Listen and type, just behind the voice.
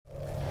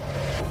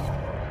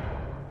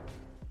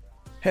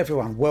Hey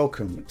everyone,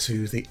 welcome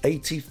to the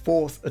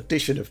 84th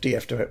edition of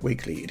DF Direct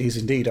Weekly. It is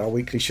indeed our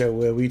weekly show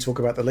where we talk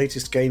about the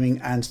latest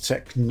gaming and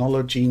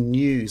technology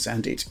news,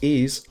 and it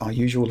is our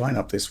usual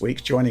lineup this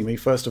week. Joining me,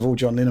 first of all,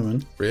 John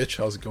Linneman. Rich,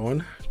 how's it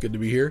going? Good to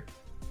be here.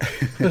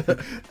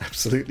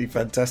 Absolutely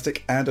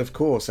fantastic. And of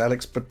course,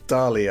 Alex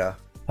Badalia.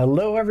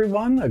 Hello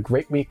everyone, a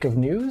great week of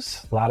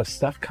news, a lot of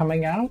stuff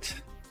coming out.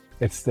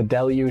 It's the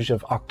deluge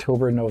of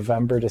October,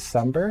 November,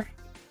 December.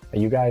 Are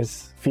you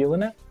guys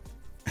feeling it?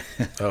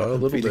 A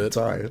little bit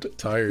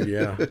tired,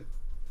 yeah.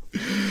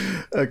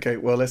 Okay,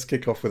 well, let's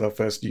kick off with our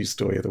first news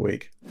story of the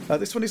week.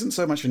 This one isn't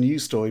so much a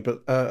news story,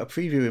 but a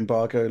preview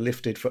embargo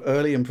lifted for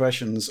early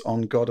impressions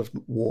on God of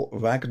War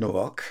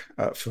Ragnarok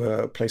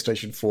for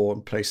PlayStation 4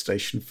 and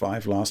PlayStation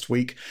 5 last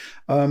week.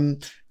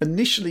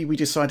 Initially, we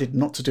decided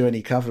not to do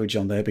any coverage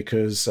on there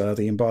because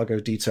the embargo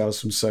details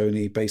from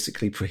Sony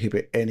basically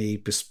prohibit any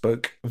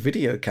bespoke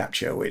video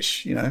capture,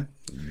 which, you know,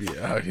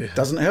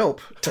 doesn't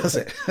help, does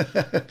it?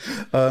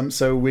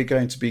 So we're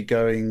going to be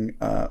going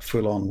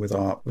full on with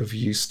our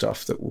review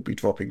stuff that will be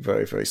dropping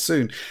very, very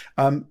soon.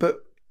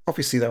 But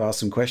obviously there are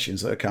some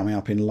questions that are coming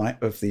up in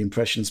light of the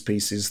impressions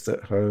pieces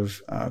that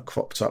have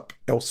cropped up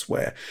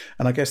elsewhere.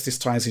 And I guess this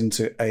ties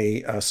into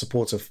a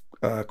supporter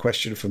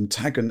question from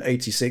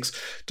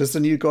Tagon86. Does the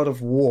new God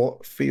of War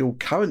feel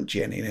current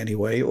gen in any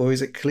way, or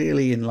is it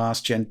clearly in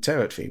last gen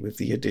territory with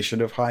the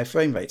addition of high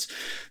frame rates?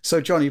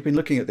 So John, you've been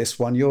looking at this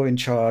one. You're in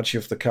charge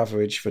of the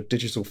coverage for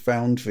Digital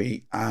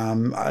Foundry,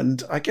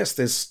 and I guess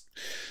there's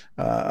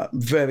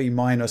very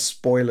minor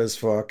spoilers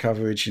for our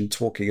coverage in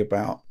talking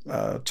about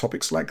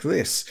topics like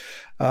this.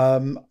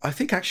 I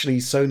think actually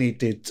Sony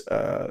did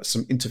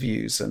some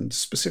interviews, and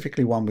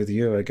specifically one with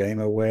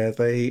Eurogamer, where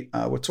they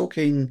were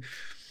talking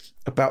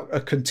about a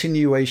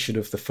continuation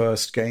of the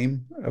first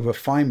game, a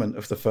refinement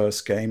of the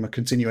first game, a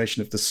continuation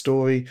of the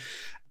story,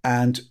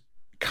 and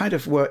kind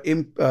of were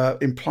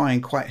implying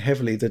quite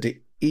heavily that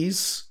it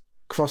is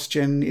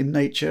cross-gen in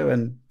nature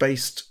and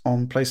based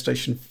on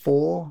PlayStation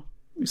 4.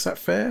 Is that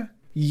fair?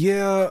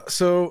 Yeah,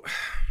 so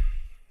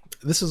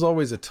this is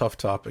always a tough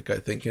topic, I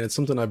think, and it's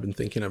something I've been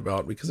thinking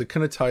about because it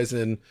kind of ties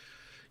in.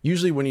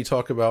 Usually when you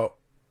talk about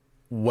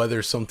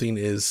whether something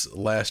is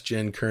last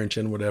gen, current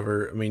gen,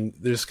 whatever, I mean,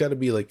 there's got to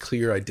be like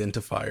clear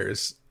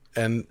identifiers.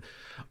 And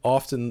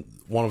often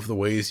one of the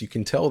ways you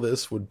can tell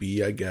this would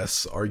be, I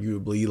guess,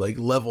 arguably like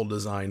level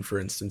design, for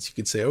instance. You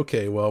could say,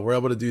 okay, well, we're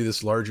able to do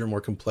this larger,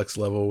 more complex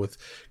level with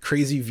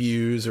crazy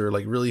views or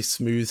like really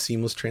smooth,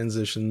 seamless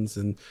transitions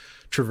and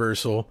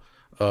traversal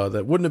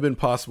that wouldn't have been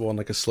possible on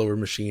like a slower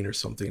machine or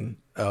something.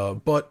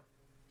 But,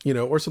 you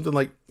know, or something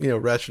like, you know,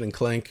 Ratchet and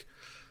Clank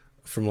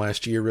from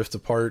last year, Rift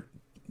Apart,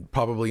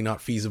 probably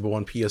not feasible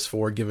on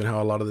PS4 given how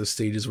a lot of the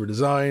stages were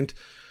designed.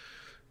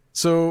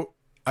 So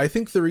I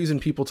think the reason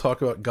people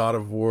talk about God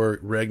of War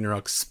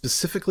Ragnarok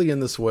specifically in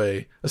this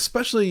way,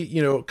 especially,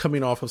 you know,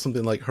 coming off of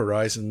something like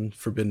Horizon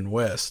Forbidden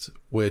West,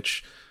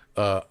 which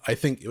I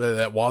think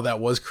that while that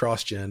was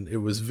cross-gen, it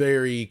was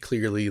very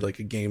clearly like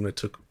a game that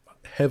took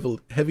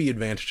heavy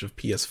advantage of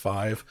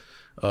PS5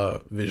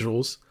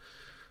 visuals.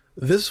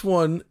 This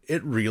one,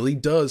 it really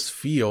does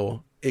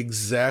feel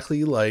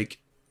exactly like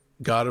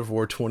God of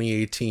War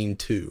 2018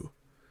 2.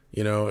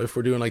 You know, if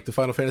we're doing like the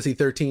Final Fantasy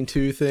 13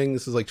 2 thing,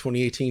 this is like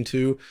 2018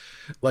 2.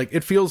 Like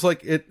it feels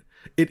like it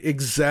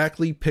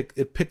exactly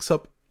picks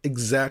up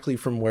exactly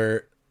from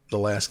where the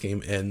last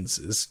game ends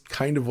is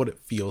kind of what it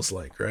feels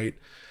like, right?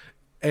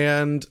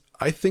 And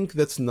I think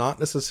that's not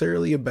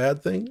necessarily a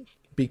bad thing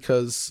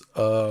because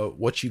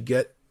what you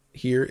get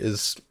here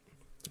is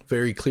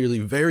very clearly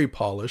very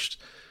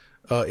polished.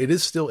 It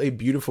is still a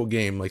beautiful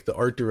game. Like the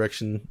art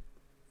direction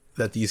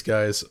that these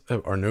guys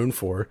are known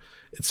for,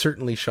 it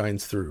certainly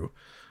shines through.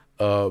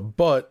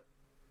 But,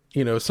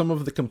 you know, some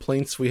of the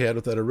complaints we had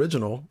with that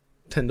original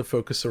tend to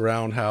focus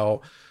around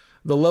how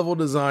the level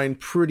design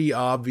pretty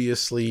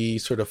obviously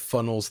sort of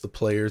funnels the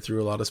player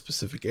through a lot of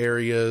specific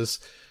areas.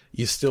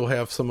 You still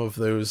have some of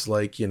those,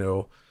 like, you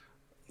know,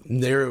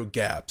 narrow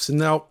gaps. And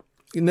now,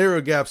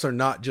 narrow gaps are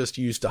not just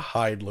used to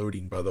hide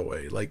loading, by the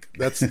way. Like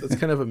that's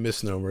kind of a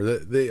misnomer.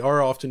 That they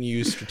are often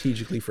used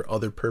strategically for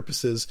other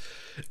purposes,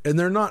 and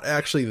they're not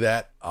actually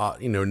that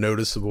you know,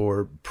 noticeable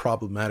or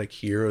problematic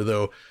here.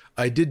 Although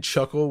I did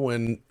chuckle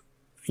when,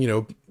 you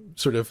know,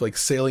 sort of like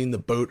sailing the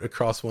boat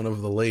across one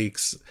of the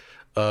lakes.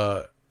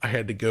 I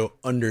had to go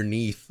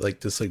underneath like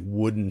this like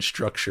wooden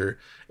structure,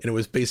 and it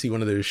was basically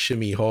one of those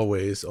shimmy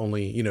hallways,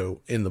 only, you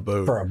know, in the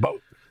boat. For a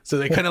boat. So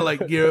they kind of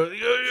like, you know,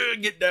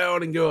 get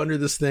down and go under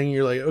this thing.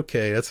 You're like,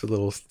 okay, that's a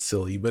little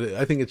silly, but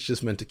I think it's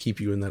just meant to keep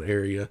you in that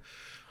area.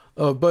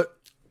 But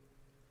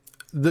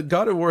the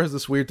God of War has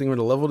this weird thing where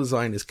the level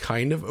design is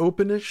kind of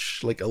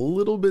openish, like a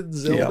little bit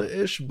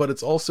Zelda-ish, but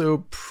it's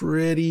also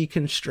pretty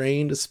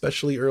constrained,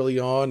 especially early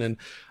on. And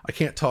I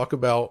can't talk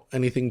about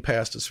anything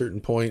past a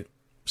certain point,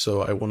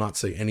 so I will not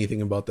say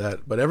anything about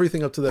that. But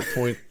everything up to that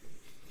point,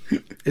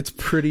 it's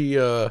pretty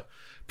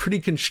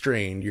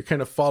constrained. You're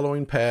kind of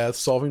following paths,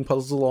 solving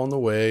puzzles along the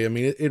way. I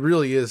mean, it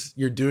really is.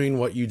 You're doing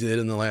what you did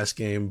in the last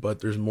game,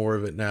 but there's more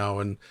of it now.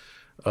 And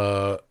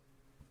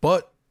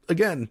but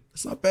again,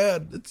 it's not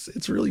bad.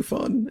 It's really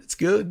fun. It's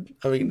good.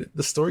 I mean,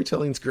 the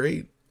storytelling's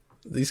great.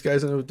 These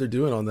guys know what they're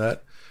doing on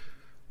that.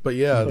 But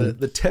yeah,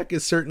 the tech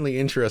is certainly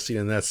interesting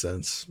in that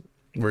sense,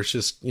 where it's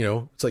just,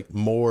 it's like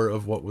more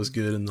of what was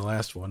good in the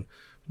last one,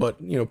 but,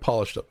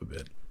 polished up a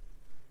bit.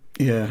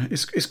 Yeah,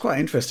 it's quite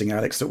interesting,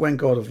 Alex, that when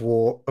God of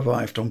War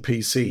arrived on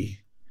PC,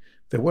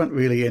 there weren't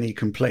really any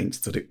complaints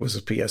that it was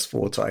a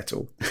PS4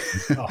 title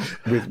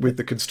with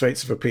the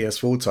constraints of a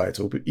PS4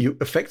 title. But you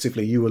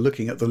were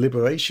looking at the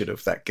liberation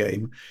of that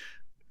game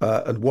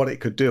and what it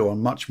could do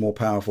on much more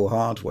powerful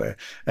hardware.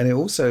 And it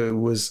also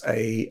was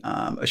a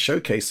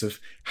showcase of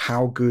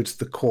how good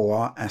the core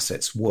art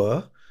assets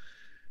were.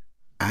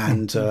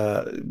 And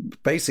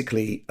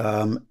basically,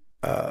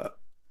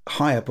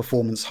 higher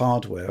performance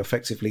hardware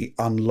effectively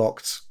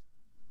unlocked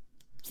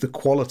the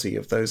quality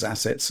of those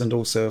assets and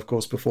also, of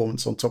course,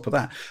 performance on top of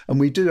that. And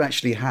we do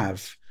actually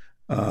have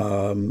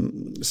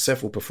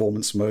several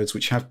performance modes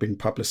which have been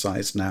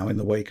publicized now in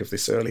the wake of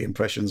this early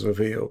impressions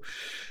reveal.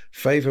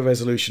 Favor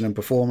resolution and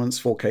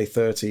performance, 4K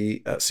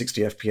 30 at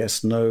 60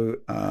 FPS, no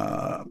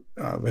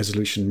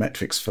resolution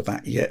metrics for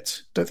that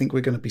yet. Don't think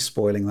we're going to be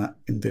spoiling that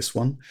in this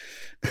one.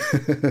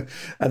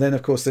 And then,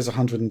 of course, there's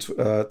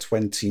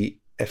 120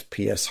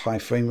 FPS high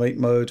frame rate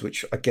mode,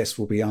 which I guess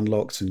will be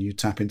unlocked, and you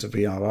tap into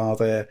VRR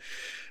there.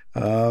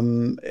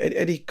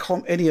 Any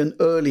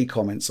early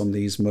comments on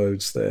these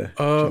modes there?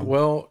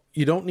 Well,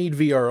 you don't need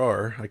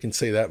VRR. I can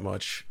say that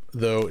much,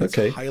 though it's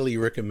highly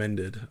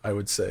recommended, I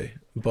would say.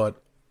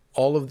 But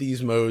all of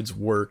these modes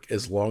work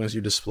as long as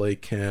your display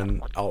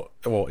can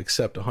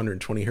accept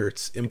 120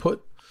 hertz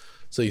input.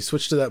 So you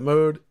switch to that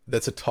mode.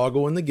 That's a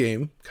toggle in the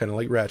game, kind of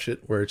like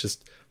Ratchet, where it's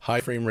just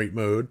high frame rate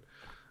mode.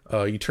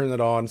 You turn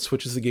that on,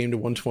 switches the game to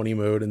 120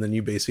 mode, and then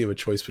you basically have a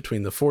choice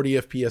between the 40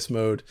 FPS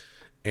mode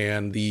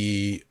and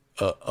the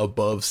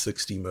above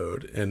 60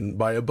 mode. And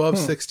by above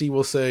 60,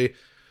 we'll say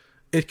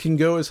it can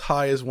go as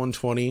high as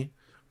 120,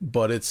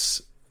 but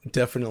it's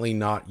definitely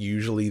not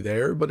usually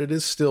there, but it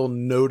is still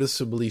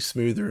noticeably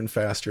smoother and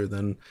faster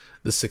than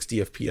the 60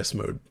 FPS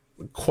mode.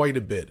 Quite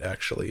a bit,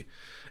 actually.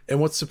 And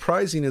what's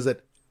surprising is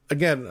that,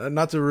 again,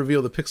 not to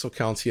reveal the pixel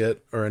counts yet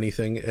or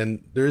anything,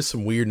 and there is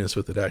some weirdness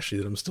with it,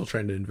 actually, that I'm still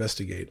trying to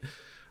investigate.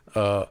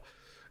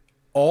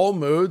 All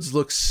modes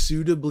look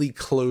suitably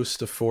close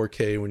to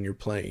 4K when you're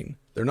playing.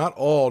 They're not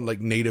all like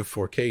native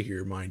 4K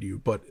here, mind you,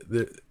 but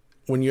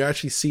when you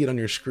actually see it on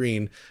your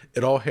screen,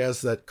 it all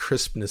has that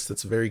crispness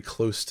that's very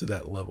close to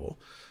that level.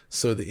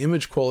 So the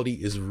image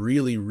quality is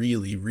really,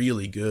 really,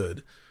 really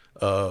good.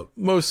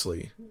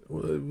 Mostly,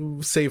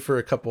 save for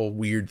a couple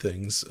weird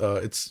things.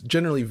 It's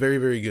generally very,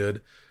 very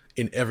good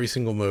in every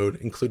single mode,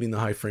 including the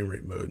high frame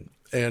rate mode.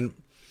 And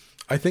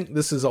I think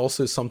this is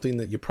also something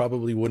that you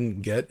probably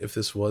wouldn't get if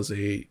this was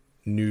a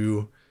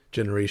new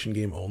generation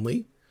game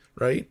only,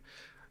 right?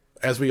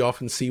 As we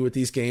often see with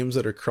these games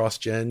that are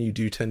cross-gen, you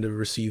do tend to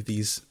receive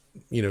these,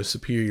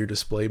 superior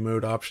display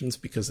mode options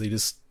because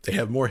they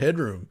have more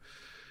headroom.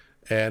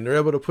 And they're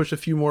able to push a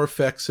few more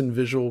effects and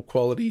visual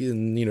quality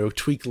and,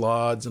 tweak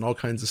LODs and all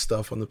kinds of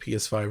stuff on the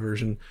PS5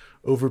 version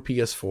over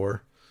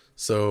PS4.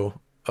 So,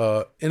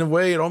 in a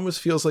way, it almost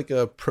feels like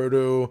a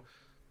proto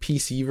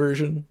PC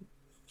version,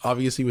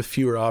 obviously with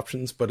fewer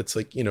options, but it's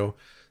like,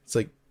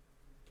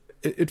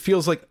 it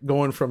feels like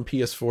going from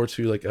PS4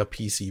 to like a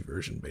PC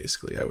version,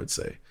 basically, I would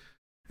say.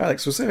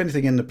 Alex, was there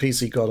anything in the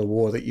PC God of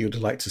War that you'd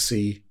like to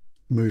see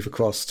move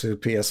across to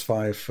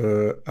PS5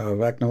 for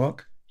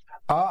Ragnarok?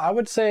 I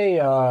would say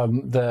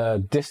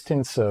the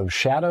distance of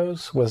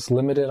shadows was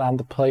limited on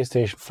the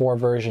PlayStation 4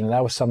 version. And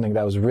that was something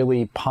that was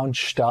really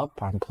punched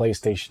up on on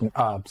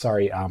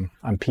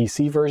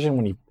PC version.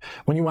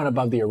 When you went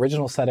above the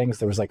original settings,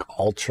 there was like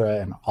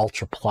Ultra and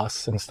Ultra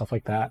Plus and stuff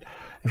like that,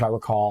 if I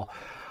recall.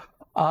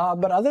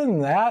 But other than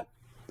that,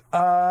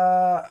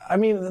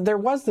 there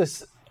was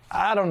this,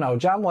 I don't know,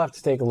 John will have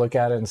to take a look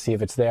at it and see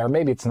if it's there.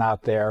 Maybe it's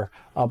not there.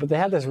 But they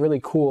had this really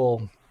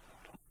cool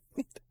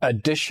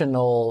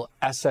additional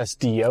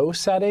SSDO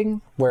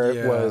setting where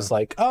it was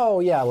like,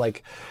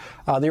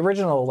 the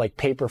original like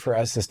paper for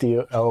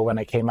SSDO when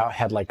it came out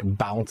had like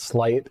bounce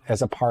light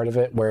as a part of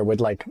it where it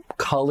would like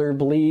color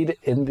bleed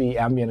in the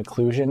ambient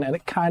occlusion, and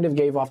it kind of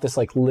gave off this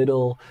like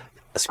little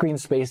screen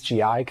space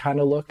GI kind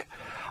of look.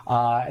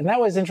 And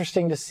that was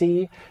interesting to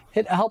see.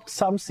 It helped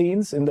some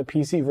scenes in the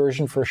PC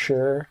version for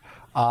sure.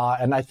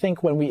 And I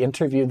think when we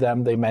interviewed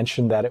them, they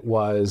mentioned that it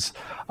was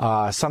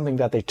something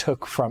that they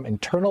took from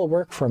internal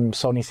work from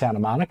Sony Santa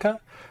Monica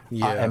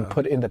and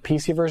put in the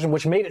PC version,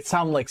 which made it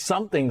sound like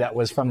something that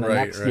was from the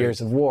next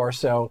Gears of War.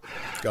 So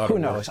who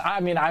knows?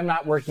 I mean, I'm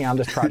not working on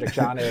this project.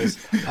 John is.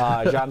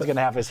 John's going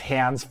to have his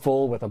hands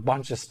full with a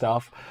bunch of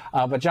stuff.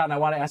 But John, I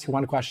want to ask you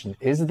one question.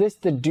 Is this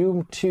the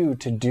Doom 2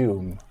 to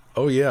Doom?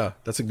 Oh, yeah.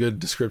 That's a good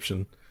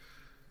description.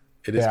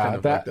 It is kind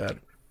of like that.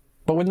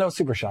 But with no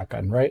super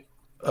shotgun, right?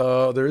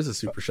 There is a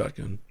super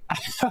shotgun.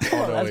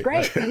 That's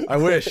great. I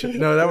wish.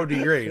 No, that would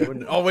be great.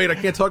 Oh, wait, I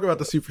can't talk about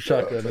the super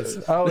shotgun.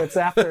 It's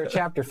after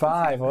chapter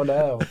 5. Oh,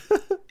 no.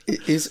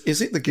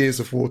 Is it the Gears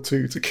of War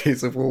 2 to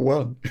Gears of War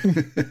 1?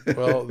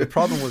 Well, the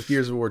problem with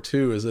Gears of War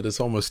 2 is that it's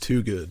almost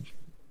too good.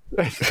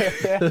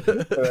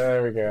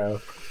 There we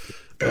go.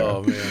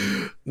 Oh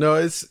man, no,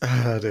 it's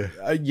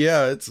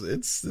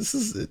this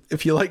is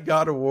if you like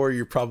God of War,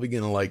 you're probably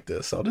gonna like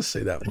this. I'll just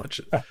say that much.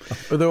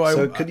 Although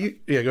go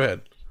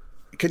ahead.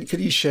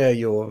 Can you share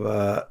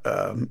your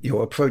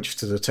approach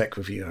to the tech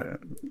review,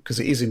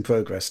 because it is in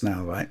progress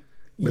now, right?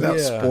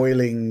 Without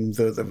spoiling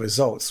the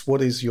results,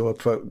 what is your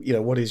approach?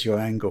 What is your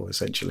angle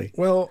essentially?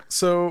 Well,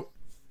 so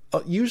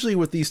usually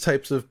with these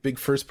types of big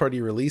first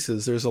party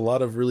releases, there's a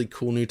lot of really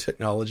cool new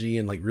technology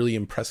and like really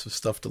impressive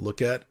stuff to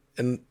look at.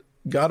 And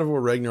God of War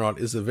Ragnarok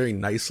is a very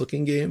nice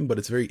looking game, but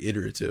it's very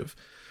iterative.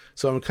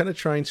 So I'm kind of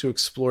trying to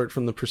explore it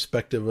from the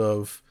perspective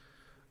of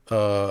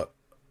the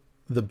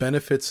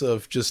benefits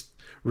of just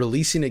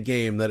releasing a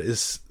game that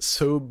is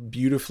so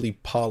beautifully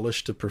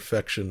polished to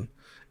perfection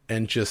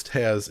and just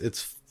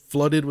it's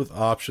flooded with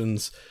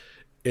options.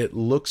 It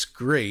looks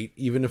great,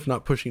 even if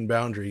not pushing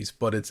boundaries,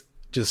 but it's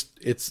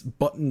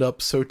buttoned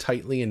up so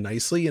tightly and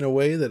nicely in a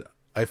way that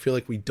I feel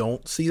like we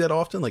don't see that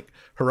often. Like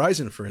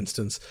Horizon, for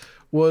instance,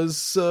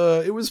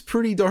 it was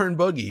pretty darn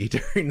buggy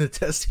during the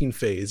testing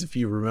phase, if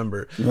you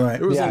remember. Right.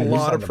 There was a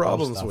lot of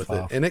problems with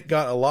it, and it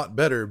got a lot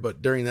better.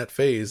 But during that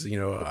phase,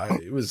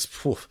 it was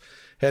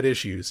had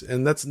issues,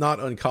 and that's not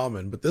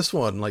uncommon. But this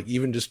one, like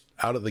even just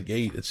out of the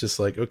gate, it's just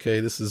like, okay,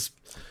 this is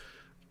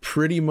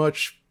pretty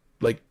much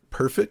like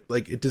perfect.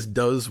 Like it just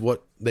does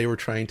what they were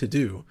trying to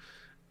do,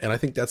 and I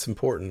think that's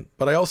important.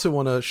 But I also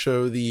want to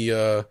show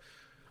the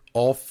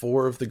all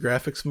 4 of the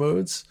graphics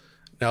modes.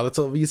 Now that's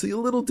obviously a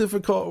little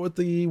difficult with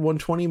the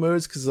 120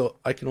 modes because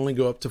I can only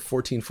go up to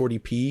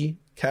 1440p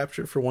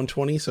capture for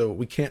 120, so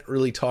we can't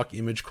really talk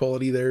image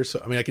quality there.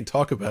 So I mean, I can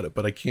talk about it,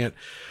 but I can't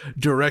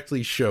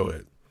directly show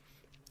it.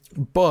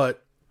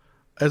 But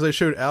as I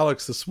showed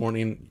Alex this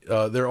morning,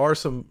 there are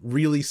some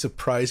really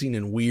surprising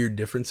and weird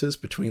differences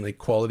between like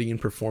quality and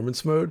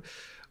performance mode,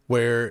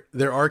 where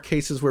there are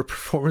cases where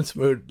performance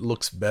mode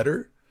looks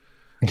better.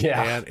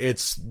 Yeah. And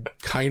it's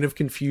kind of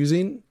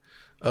confusing.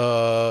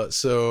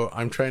 So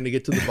I'm trying to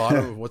get to the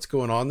bottom of what's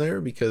going on there,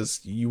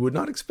 because you would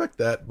not expect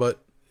that,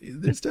 but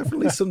there's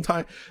definitely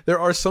there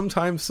are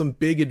sometimes some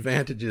big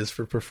advantages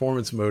for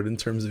performance mode in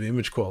terms of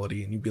image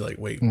quality. And you'd be like,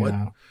 wait, what?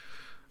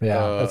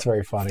 Yeah, that's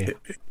very funny.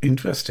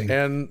 Interesting.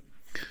 And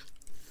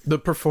the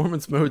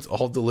performance modes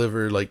all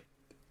deliver, like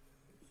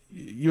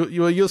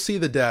you'll see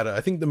the data.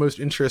 I think the most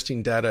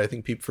interesting data, I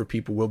think for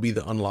people will be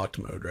the unlocked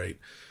mode, right?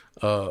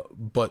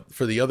 But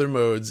for the other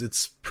modes,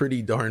 it's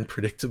pretty darn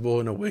predictable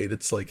in a way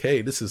that's like,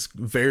 hey, this is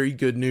very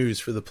good news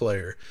for the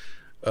player.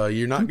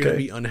 You're not going to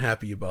be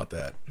unhappy about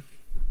that.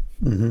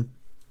 Mm-hmm.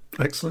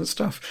 Excellent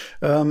stuff.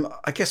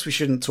 I guess we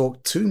shouldn't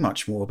talk too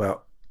much more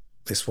about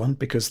this one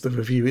because the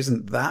review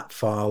isn't that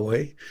far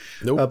away.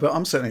 Nope. But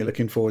I'm certainly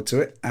looking forward to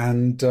it.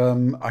 And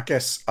I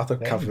guess other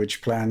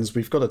coverage plans,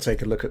 we've got to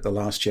take a look at the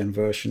last gen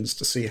versions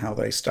to see how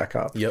they stack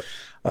up. Yep.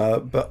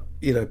 But,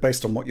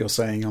 based on what you're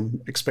saying,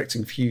 I'm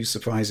expecting few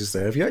surprises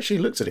there. Have you actually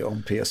looked at it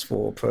on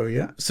PS4 Pro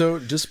yet? So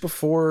just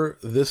before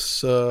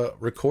this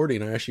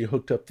recording, I actually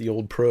hooked up the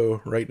old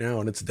Pro right now,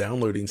 and it's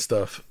downloading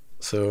stuff.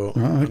 So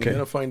I'm going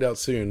to find out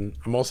soon.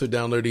 I'm also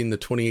downloading the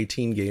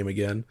 2018 game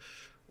again.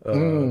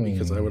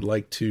 Because I would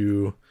like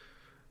to.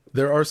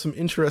 There are some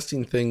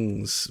interesting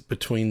things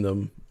between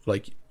them,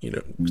 like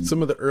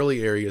some of the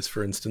early areas,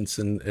 for instance,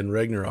 in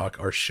Ragnarok,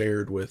 are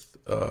shared with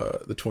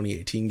the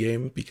 2018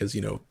 game because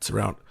it's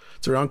around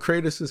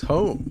Kratos'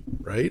 home,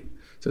 right?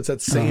 So it's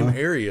that same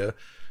area.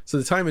 So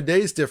the time of day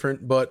is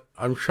different, but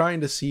I'm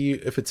trying to see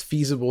if it's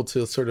feasible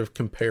to sort of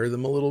compare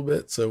them a little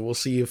bit. So we'll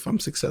see if I'm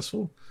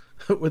successful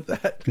with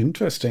that.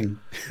 Interesting.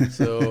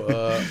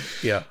 So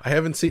I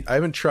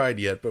haven't tried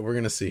yet, but we're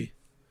gonna see.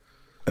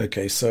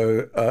 Okay,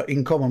 so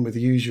in common with the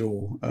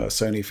usual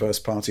Sony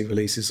first-party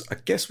releases, I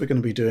guess we're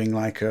going to be doing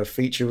like a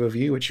feature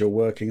review, which you're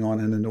working on,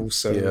 and then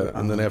also...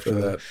 and then after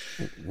that,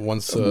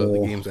 once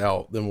the game's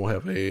out, then we'll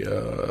have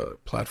a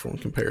platform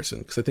comparison,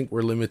 because I think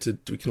we're limited.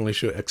 We can only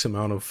show X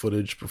amount of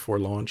footage before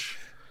launch.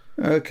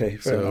 Okay,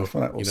 fair enough.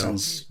 Well, that all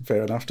sounds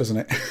fair enough, doesn't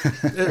it?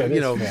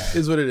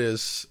 Is what it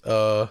is.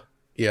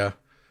 Yeah.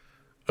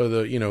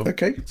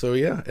 Okay. So,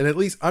 yeah, and at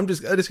least I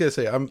just got to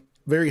say, I'm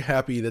very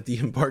happy that the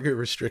embargo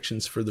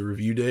restrictions for the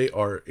review day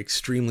are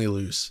extremely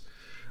loose.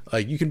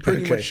 Like you can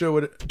pretty much show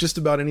it just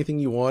about anything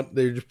you want.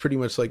 They're just pretty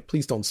much like,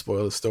 please don't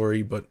spoil the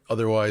story, but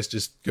otherwise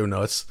just go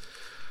nuts.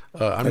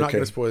 I'm not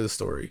going to spoil the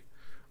story,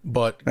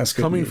 but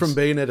coming from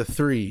Bayonetta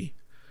 3,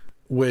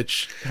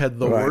 which had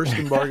the worst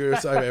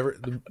embargoes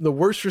the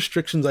worst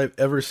restrictions I've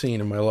ever seen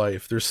in my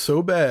life. They're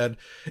so bad.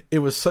 It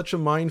was such a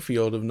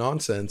minefield of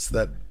nonsense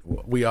that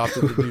we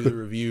opted to do the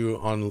review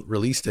on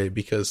release day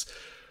because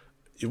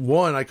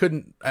one, I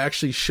couldn't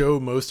actually show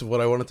most of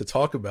what I wanted to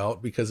talk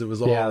about because it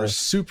was all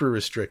super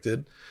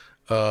restricted,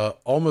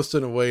 almost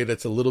in a way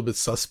that's a little bit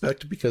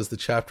suspect because the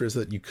chapters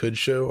that you could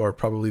show are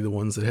probably the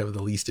ones that have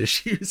the least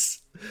issues.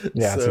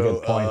 Yeah, that's a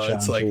good point, John.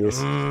 It's like,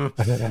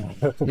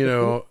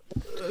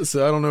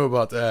 so I don't know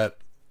about that,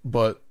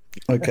 but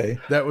Okay.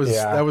 That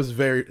was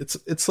very.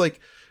 It's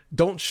like,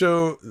 don't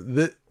show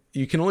that.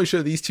 You can only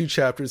show these 2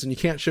 chapters, and you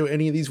can't show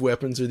any of these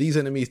weapons or these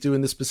enemies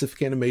doing this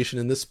specific animation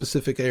in this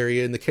specific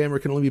area, and the camera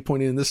can only be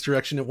pointing in this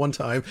direction at one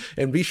time.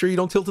 And be sure you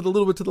don't tilt it a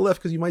little bit to the left,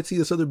 because you might see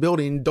this other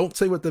building. Don't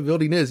say what the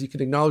building is. You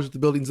can acknowledge that the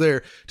building's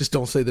there, just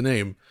don't say the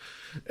name.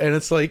 And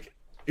it's like,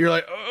 you're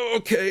like, oh,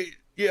 okay,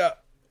 yeah.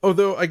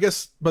 Although, I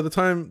guess by the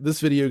time this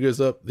video goes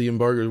up, the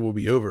embargo will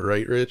be over,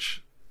 right,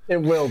 Rich?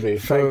 It will be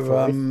for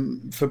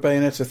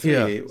Bayonetta 3.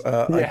 Yeah.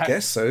 I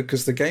guess so,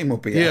 because the game will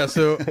be out. Yeah,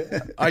 so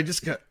I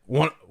just got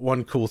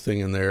one cool thing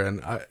in there,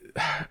 and I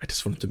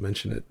just wanted to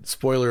mention it.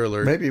 Spoiler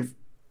alert.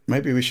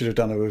 Maybe we should have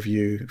done a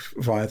review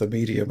via the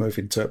medium of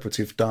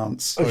interpretive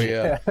dance. Oh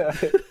yeah.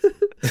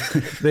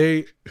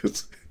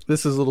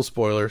 This is a little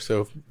spoiler,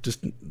 so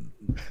just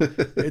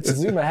it's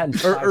zoom ahead.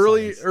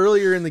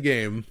 Earlier in the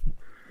game,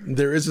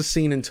 there is a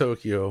scene in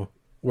Tokyo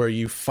where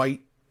you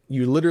fight.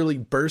 You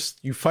literally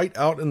you fight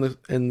out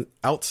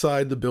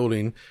outside the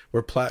building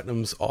where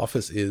Platinum's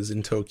office is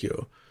in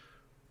Tokyo,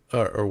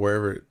 or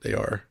wherever they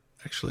are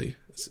actually,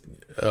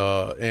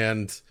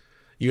 and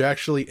you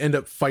actually end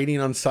up fighting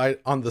on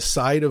the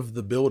side of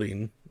the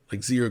building,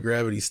 like zero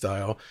gravity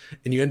style,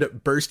 and you end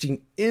up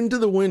bursting into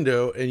the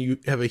window, and you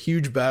have a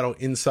huge battle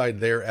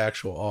inside their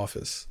actual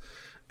office,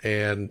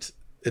 and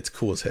it's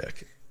cool as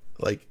heck.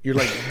 Like, you're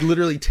like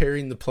literally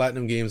tearing the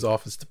Platinum Games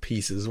office to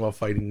pieces while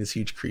fighting this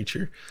huge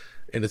creature.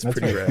 And it's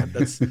pretty rad.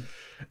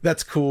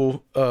 That's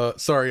cool.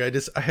 Sorry, I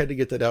had to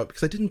get that out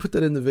because I didn't put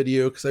that in the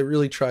video because I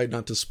really tried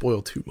not to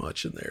spoil too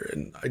much in there,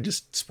 and I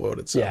just spoiled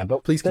it. So yeah,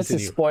 but please this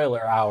continue. is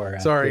spoiler hour.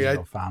 Sorry,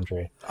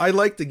 Foundry. I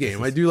like the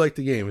game. I do like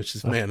the game. It's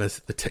just, man, that's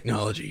the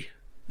technology.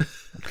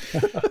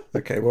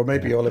 Okay, well,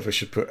 maybe Oliver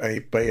should put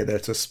a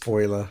Bayonetta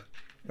spoiler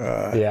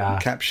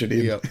caption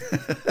in. Yep.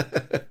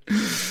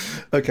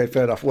 Okay,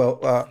 fair enough.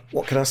 Well,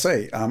 what can I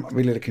say? I'm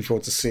really looking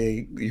forward to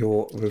seeing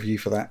your review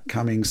for that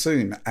coming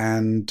soon.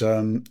 And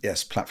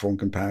yes, platform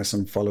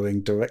comparison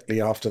following directly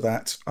after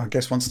that, I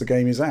guess, once the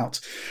game is out.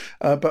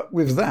 But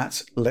with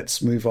that,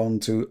 let's move on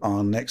to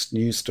our next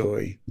news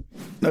story.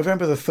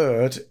 November the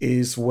 3rd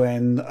is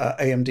when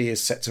AMD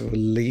is set to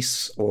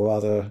release, or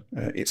rather,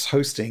 it's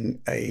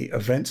hosting a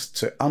event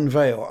to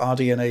unveil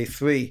RDNA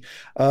 3.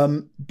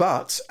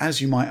 But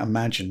as you might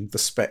imagine, the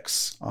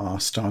specs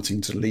are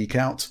starting to leak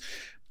out.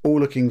 All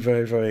looking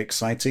very, very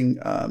exciting.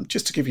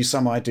 Just to give you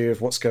some idea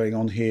of what's going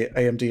on here,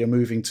 AMD are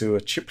moving to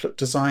a chiplet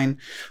design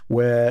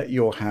where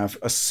you'll have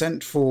a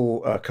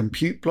central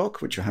compute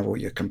block, which will have all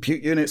your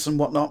compute units and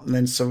whatnot, and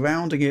then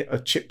surrounding it are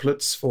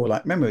chiplets for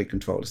like memory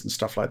controllers and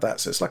stuff like that.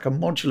 So it's like a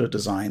modular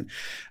design,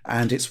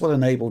 and it's what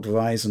enabled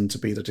Ryzen to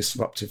be the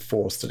disruptive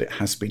force that it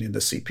has been in the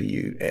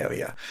CPU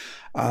area.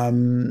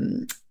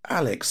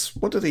 Alex,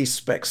 what do these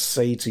specs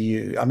say to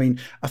you? I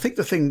mean, I think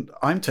the thing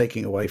I'm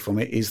taking away from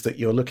it is that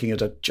you're looking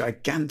at a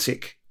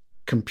gigantic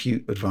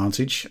compute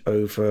advantage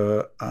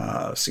over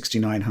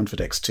 6900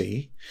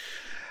 XT.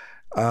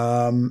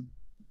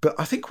 But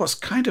I think what's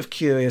kind of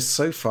curious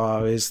so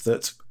far is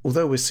that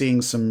although we're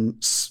seeing some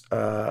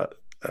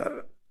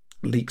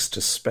leaks to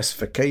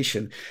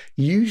specification,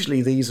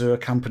 usually these are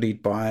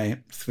accompanied by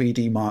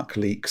 3D Mark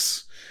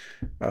leaks,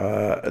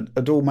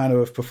 and all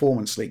manner of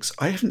performance leaks.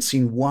 I haven't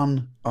seen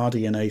one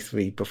RDNA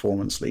 3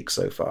 performance leak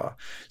so far.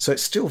 So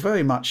it's still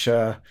very much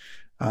under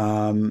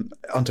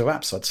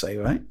wraps, I'd say,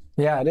 right?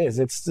 Yeah, it is.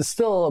 It's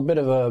still a bit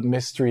of a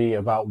mystery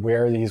about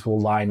where these will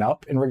line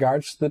up in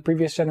regards to the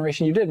previous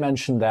generation. You did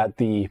mention that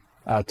the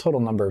total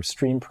number of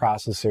stream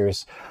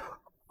processors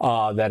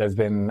that have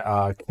been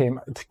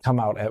come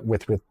out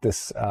with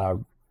this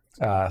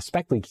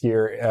spec leak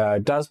here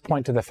does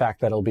point to the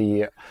fact that it'll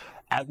be,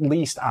 at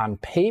least on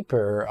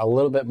paper, a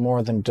little bit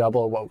more than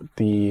double what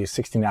the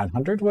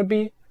 6900 would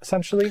be,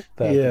 essentially.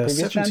 The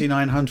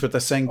 7900, they're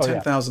saying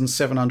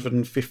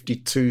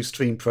 10,752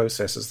 stream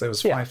processors. There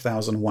was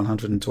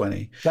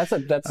 5,120.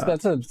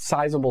 That's a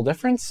sizable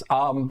difference.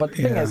 But the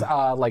thing is,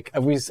 like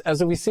always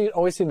see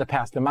in the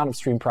past, the amount of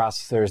stream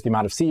processors, the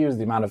amount of CUs,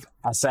 the amount of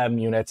SM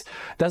units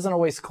doesn't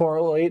always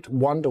correlate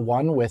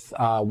one-to-one with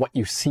what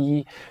you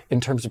see in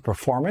terms of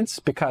performance,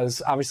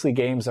 because obviously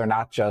games are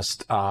not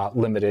just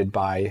limited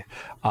by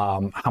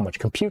how much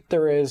compute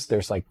there is.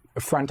 There's like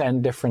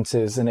front-end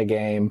differences in a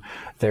game.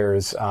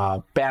 There's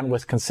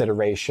bandwidth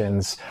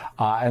considerations.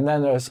 And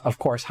then there's, of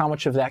course, how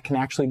much of that can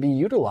actually be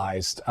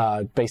utilized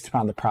based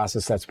upon the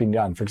process that's being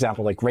done. For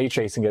example, like ray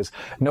tracing is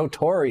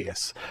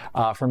notorious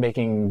for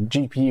making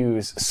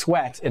GPUs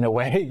sweat in a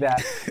way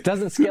that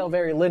doesn't scale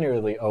very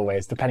linearly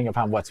always, depending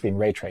upon what's being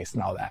ray traced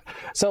and all that.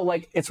 So,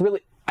 like, it's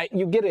really...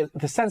 you get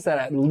the sense that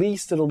at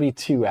least it'll be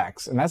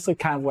 2x, and that's like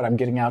kind of what I'm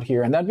getting out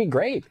here, and that'd be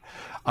great,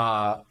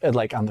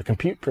 like on the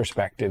compute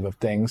perspective of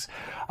things.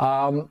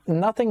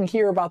 Nothing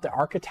here about the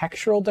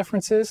architectural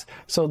differences.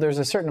 So there's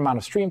a certain amount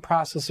of stream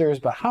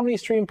processors, but how many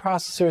stream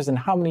processors and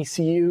how many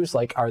CUs?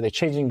 Like, are they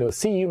changing the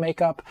CU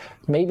makeup?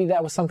 Maybe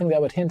that was something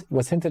that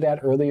was hinted at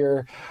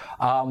earlier.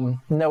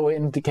 No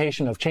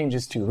indication of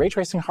changes to ray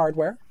tracing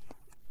hardware.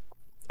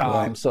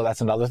 Right. So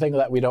that's another thing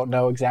that we don't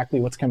know exactly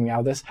what's coming out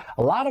of this.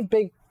 A lot of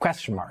big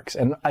question marks.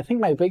 And I think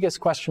my biggest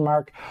question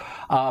mark,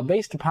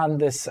 based upon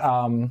this,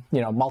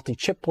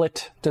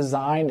 multi-chiplet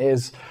design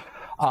is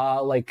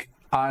like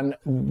on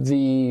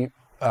the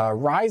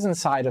Ryzen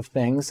side of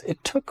things,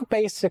 it took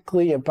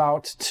basically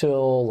about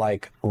till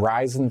like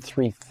Ryzen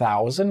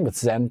 3000 with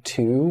Zen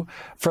 2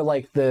 for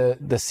like the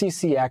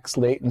CCX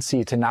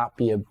latency to not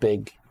be a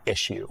big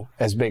issue,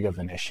 as big of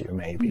an issue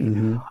maybe.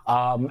 And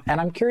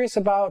I'm curious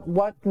about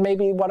what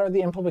are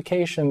the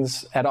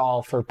implications at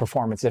all for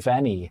performance, if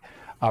any,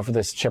 for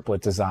this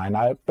chiplet design.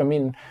 I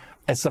mean,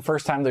 it's the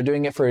first time they're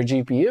doing it for a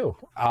GPU.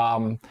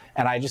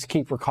 And I just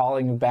keep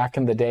recalling back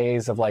in the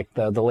days of like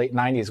the late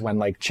 90s when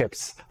like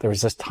chips, there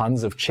was just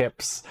tons of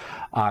chips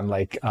on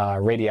like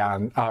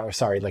Radeon,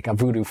 like a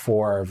Voodoo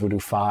 4 or Voodoo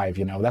 5,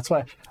 that's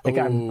what, like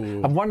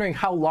I'm wondering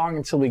how long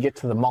until we get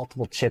to the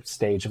multiple chip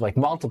stage of like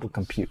multiple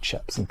compute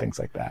chips and things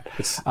like that.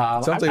 It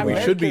sounds like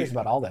we should be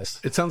about all this.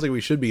 It sounds like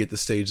we should be at the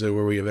stage though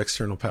where we have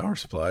external power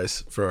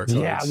supplies for our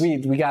cards.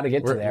 Yeah, we got to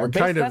get to there. We're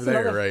kind of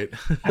there, right?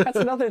 That's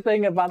another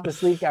thing about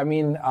this leak. I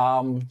mean,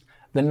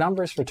 the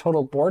numbers for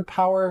total board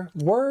power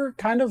were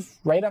kind of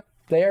right up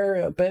there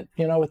a bit,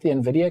 with the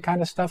NVIDIA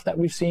kind of stuff that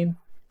we've seen.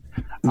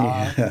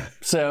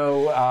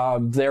 So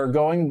they're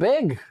going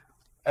big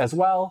as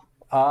well.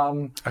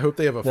 I hope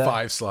they have a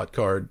 5-slot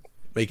card.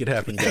 Make it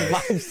happen,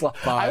 guys.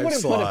 I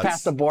wouldn't put it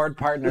past the board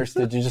partners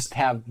to just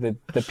have the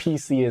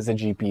PC as a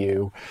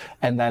GPU,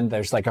 and then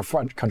there's like a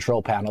front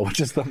control panel, which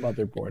is the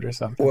motherboard or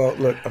something. Well,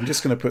 look, I'm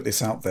just going to put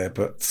this out there,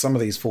 but some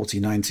of these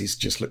 4090s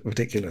just look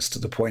ridiculous to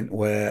the point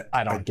where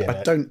I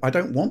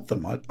don't want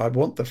them. I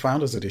want the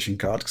Founders Edition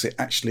card because it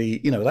actually,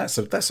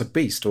 that's a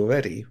beast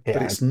already, but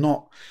it's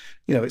not.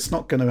 It's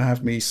not going to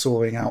have me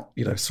sawing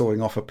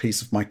off a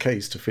piece of my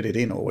case to fit it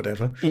in or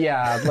whatever.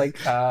 Yeah,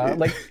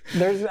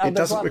 there's. It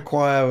doesn't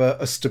require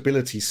a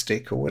stability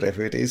stick or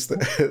whatever it is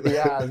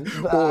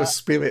or a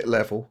spirit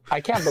level.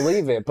 I can't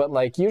believe it,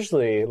 but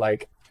usually,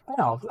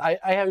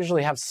 I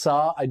usually have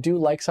I do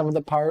like some of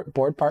the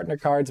board partner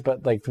cards,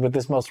 but with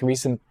this most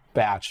recent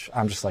batch,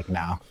 I'm just like,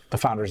 nah, the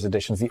Founders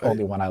Edition is the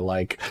only one I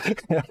like.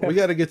 We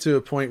got to get to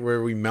a point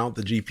where we mount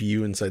the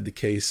GPU inside the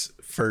case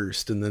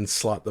first and then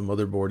slot the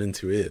motherboard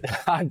into it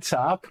on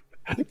top.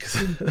 I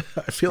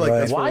feel like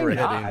that's where we're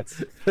not?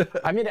 heading.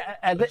 I mean,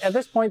 at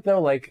this point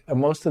though,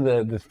 most of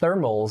the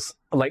thermals,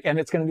 and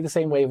it's going to be the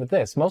same way with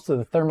this, most of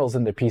the thermals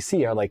in the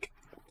PC are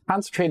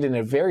concentrated in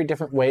a very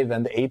different way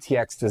than the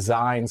ATX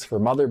designs for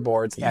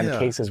motherboards and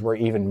cases were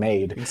even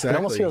made. Exactly. It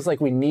almost feels like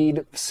we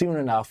need soon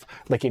enough,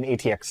 like an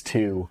ATX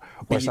 2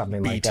 or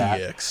something like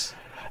that.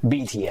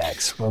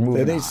 BTX. We're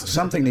moving on.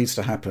 Something needs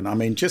to happen. I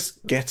mean,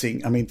 just getting,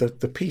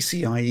 the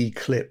PCIe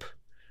clip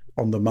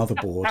on the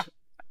motherboard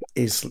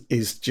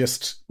is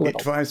just, it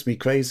drives me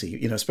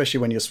crazy, especially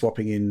when you're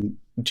swapping in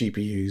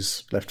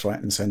GPUs left, right,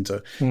 and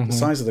center. The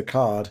size of the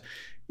card,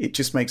 it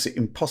just makes it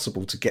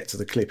impossible to get to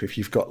the clip if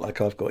you've got,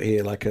 like I've got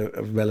here, like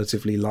a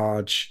relatively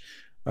large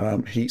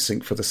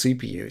heatsink for the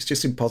CPU. It's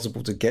just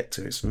impossible to get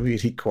to. It's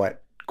really quite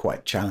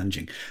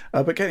challenging.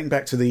 But getting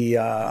back to the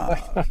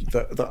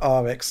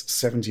RX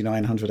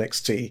 7900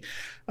 XT,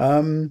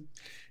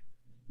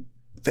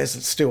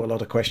 there's still a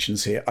lot of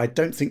questions here. I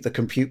don't think the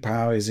compute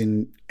power is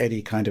in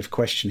any kind of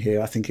question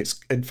here. I think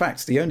in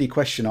fact, the only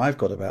question I've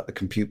got about the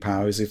compute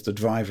power is if the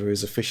driver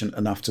is efficient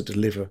enough to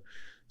deliver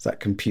that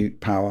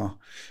compute power.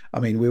 I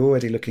mean, we're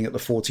already looking at the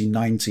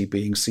 4090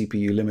 being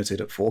CPU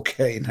limited at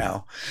 4K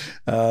now.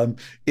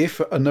 If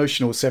a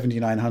notional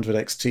 7900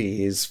 XT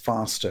is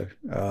faster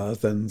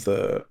than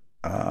the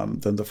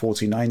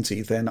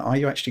 4090, then are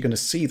you actually going to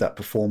see that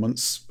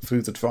performance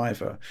through the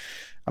driver?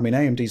 I mean,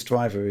 AMD's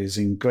driver is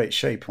in great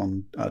shape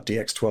on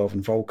DX12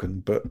 and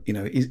Vulkan, but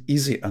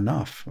is it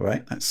enough?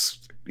 Right? That's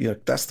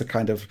the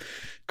kind of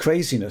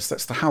craziness.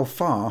 That's how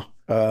far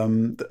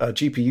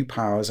GPU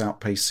power has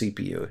outpaced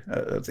CPU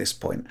at this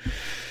point.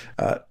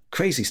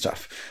 Crazy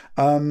stuff.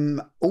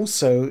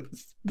 Also,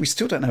 we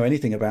still don't know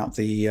anything about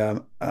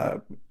the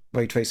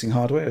ray tracing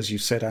hardware, as you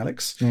said,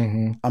 Alex.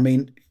 I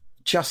mean,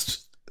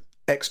 just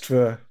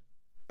extra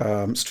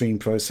stream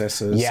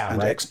processors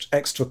and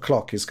extra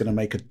clock is going to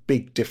make a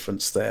big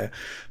difference there.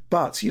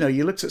 But,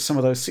 you looked at some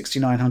of those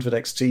 6900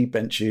 XT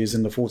benches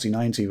in the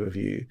 4090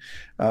 review.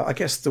 I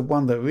guess the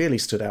one that really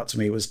stood out to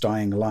me was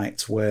Dying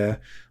Light, where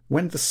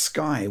when the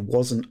sky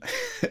wasn't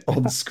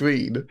on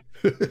screen,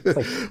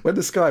 when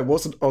the sky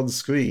wasn't on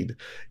screen,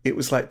 it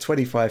was like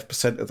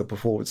 25% of the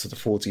performance of the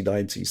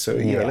 4090. So,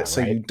 let's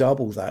say you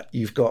double that,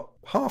 you've got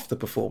half the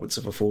performance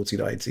of a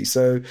 4090.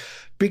 So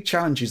big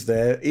challenges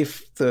there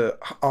if the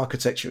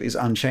architecture is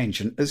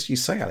unchanged. And as you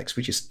say, Alex,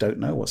 we just don't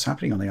know what's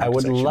happening on the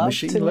architecture.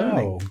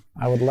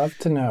 I would love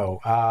to know.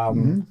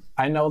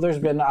 I know there's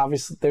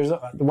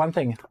one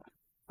thing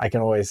I can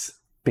always,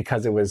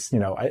 because it was,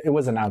 it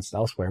was announced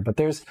elsewhere, but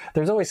there's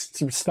always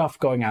some stuff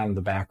going on in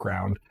the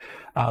background.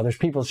 There's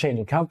people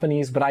changing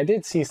companies, but I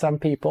did see some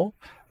people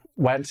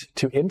went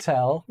to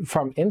Intel,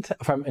 from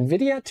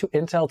NVIDIA to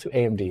Intel to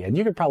AMD. And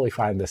you could probably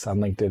find this on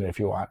LinkedIn if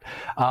you want.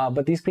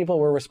 But these people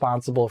were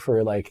responsible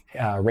for like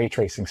ray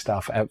tracing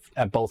stuff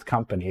at both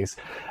companies.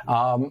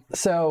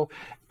 So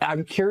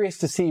I'm curious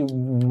to see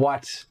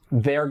what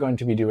they're going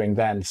to be doing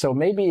then. So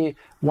maybe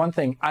one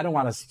thing, I don't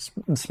want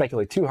to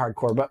speculate too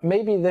hardcore, but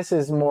maybe this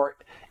is more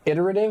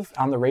iterative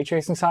on the ray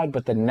tracing side,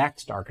 but the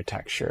next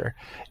architecture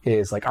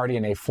is like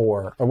RDNA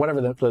 4 or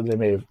whatever they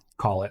may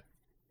call it.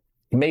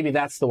 Maybe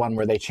that's the one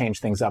where they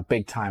change things up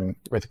big time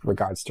with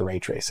regards to ray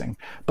tracing.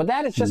 But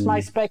that is just my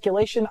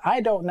speculation.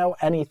 I don't know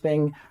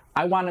anything.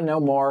 I want to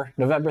know more.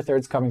 November 3rd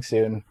is coming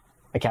soon.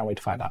 I can't wait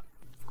to find out.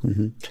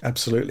 Mm-hmm.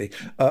 Absolutely.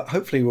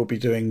 Hopefully we'll be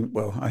doing,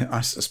 well,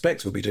 I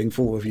suspect we'll be doing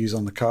full reviews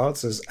on the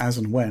cards as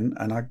and when,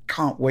 and I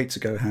can't wait to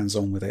go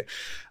hands-on with it,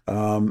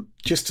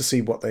 just to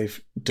see what they've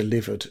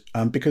delivered.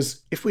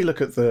 Because if we look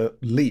at the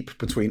leap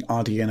between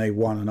RDNA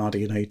 1 and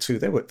RDNA 2,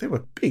 there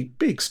were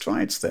big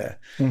strides there.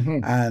 Mm-hmm.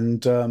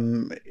 And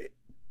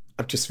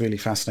I'm just really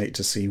fascinated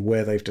to see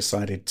where they've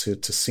decided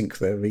to sink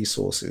their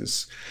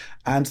resources.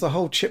 And the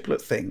whole chiplet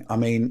thing, I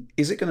mean,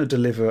 is it going to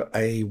deliver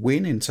a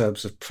win in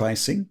terms of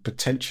pricing?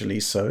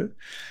 Potentially so.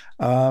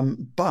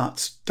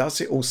 But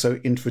does it also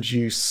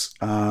introduce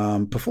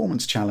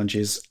performance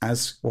challenges,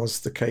 as was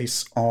the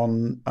case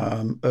on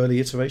early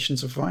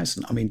iterations of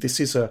Ryzen? I mean,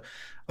 this is a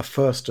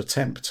first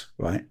attempt,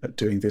 right, at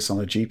doing this on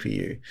a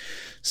GPU.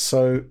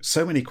 So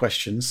many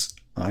questions,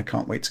 and I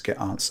can't wait to get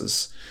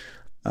answers.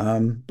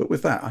 But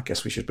with that, I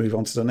guess we should move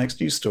on to the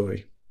next news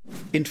story.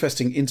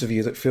 Interesting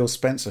interview that Phil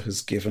Spencer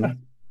has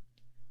given,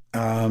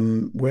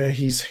 where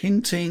he's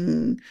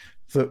hinting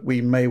that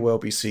we may well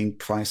be seeing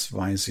price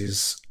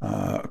rises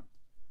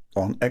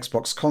on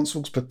Xbox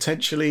consoles,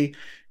 potentially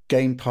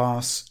Game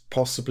Pass,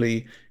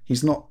 possibly.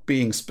 He's not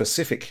being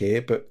specific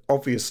here, but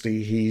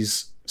obviously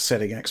he's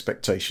setting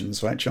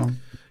expectations, right, John?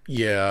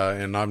 Yeah,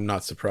 and I'm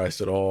not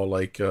surprised at all.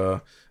 Like,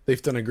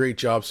 they've done a great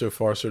job so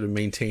far sort of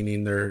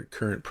maintaining their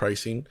current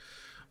pricing.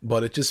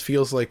 But it just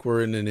feels like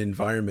we're in an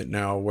environment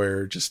now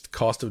where just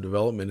cost of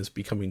development is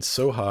becoming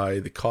so high.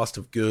 The cost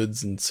of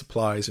goods and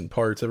supplies and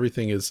parts,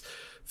 everything is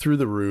through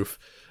the roof.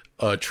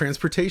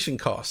 Transportation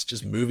costs,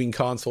 just moving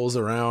consoles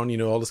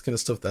around, all this kind of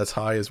stuff, that's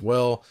high as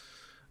well.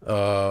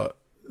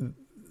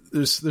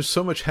 There's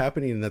so much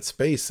happening in that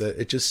space that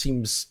it just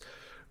seems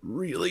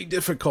really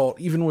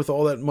difficult, even with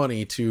all that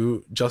money,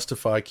 to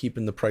justify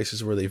keeping the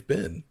prices where they've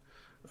been.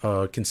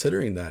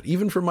 Considering that,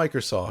 even for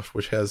Microsoft,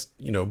 which has,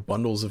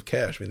 bundles of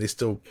cash, I mean, they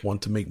still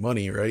want to make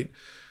money, right?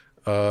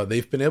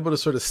 They've been able to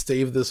sort of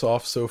stave this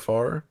off so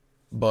far,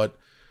 but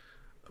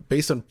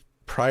based on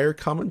prior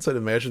comments, I'd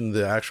imagine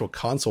the actual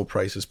console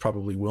prices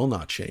probably will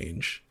not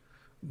change.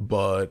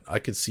 But I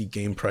could see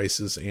game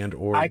prices and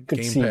or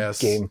Game Pass.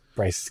 Game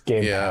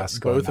Pass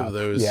both of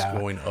those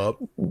going up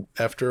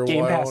after a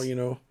while, Pass,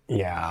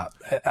 Yeah,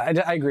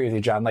 I agree with you,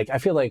 John. Like, I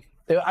feel like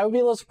I would be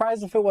a little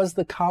surprised if it was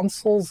the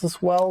consoles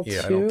as well, too.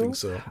 Yeah, I don't think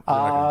so. They're not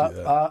gonna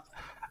do that.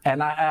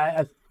 And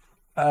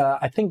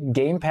I think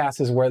Game Pass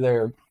is where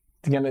they're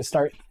going to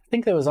start. I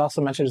think that was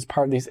also mentioned as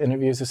part of these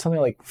interviews. There's something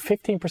like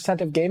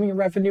 15% of gaming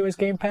revenue is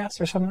Game Pass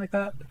or something like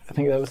that. I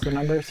think that was the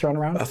number thrown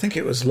around. I think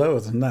it was lower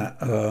than that.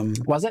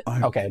 Was it?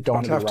 Okay,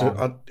 don't want to be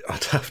wrong.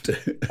 I'd have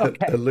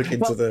to look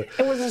into the...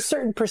 It was a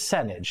certain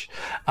percentage.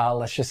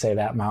 Let's just say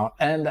that amount.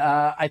 And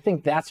I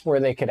think that's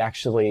where they could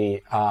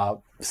actually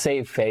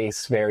save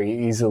face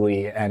very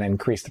easily and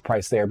increase the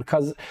price there.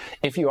 Because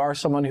if you are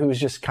someone who's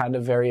just kind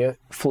of very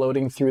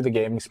floating through the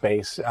gaming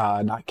space,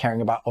 not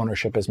caring about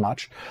ownership as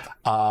much,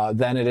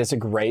 then it is a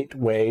great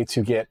way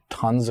to get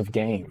tons of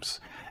games.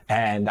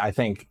 And I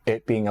think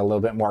it being a little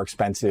bit more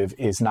expensive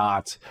is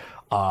not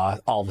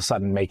all of a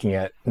sudden making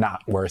it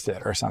not worth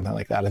it or something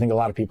like that. I think a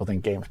lot of people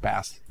think Games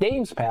Pass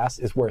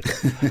is worth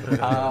it.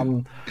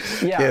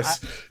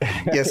 Yes,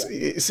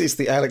 it's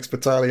the Alex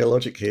Battaglia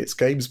logic here. It's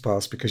Games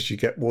Pass because you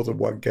get more than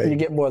one game. You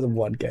get more than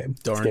one game.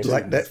 Darn. It's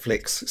like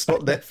Netflix. It's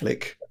not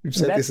Netflix. We've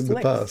said this in the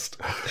past.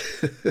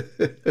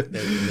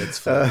 That's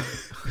fun.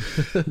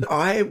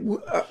 I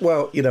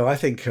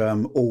think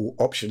all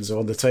options are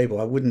on the table.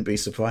 I wouldn't be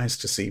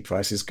surprised to see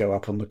prices go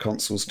up on the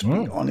consoles, to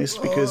be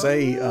honest, because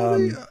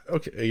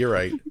okay, you're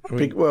right.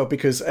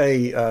 Because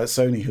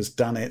Sony has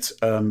done it.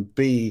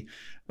 B,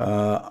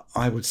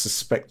 I would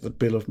suspect the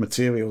bill of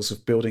materials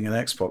of building an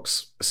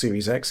Xbox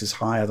Series X is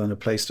higher than a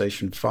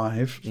PlayStation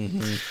 5.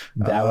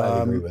 Mm-hmm. That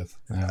I agree with.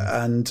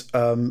 Yeah. And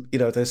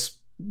there's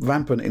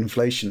rampant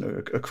inflation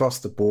across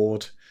the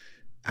board,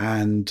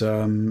 and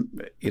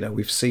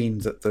we've seen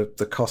that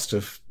the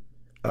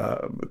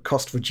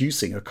cost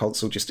reducing a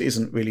console just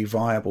isn't really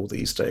viable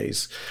these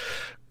days.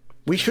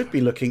 We should be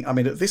looking,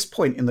 at this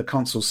point in the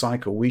console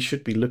cycle, we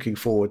should be looking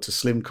forward to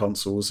slim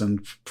consoles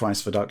and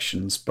price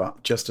reductions,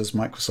 but just as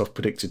Microsoft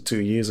predicted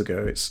 2 years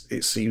ago,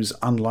 it seems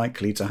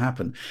unlikely to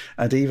happen.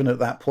 And even at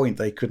that point,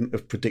 they couldn't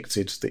have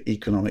predicted the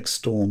economic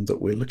storm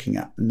that we're looking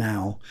at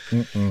now.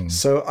 Mm-mm.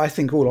 So I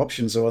think all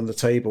options are on the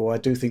table. I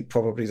do think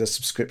probably the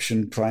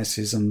subscription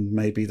prices and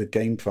maybe the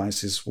game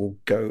prices will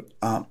go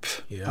up.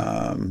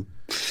 Yeah.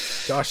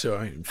 Josh,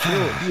 though,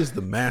 Phil, he is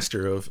the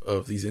master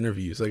of these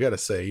interviews. I gotta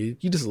say,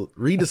 you just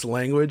read his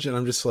language, and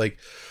I'm just like,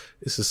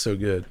 this is so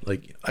good.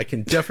 Like, I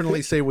can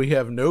definitely say we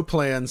have no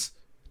plans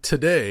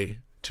today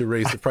to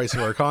raise the price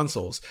of our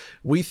consoles.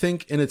 We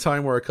think in a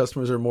time where our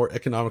customers are more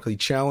economically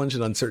challenged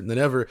and uncertain than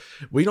ever,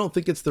 we don't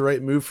think it's the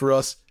right move for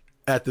us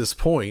at this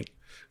point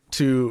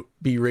to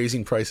be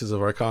raising prices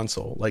of our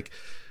console. Like,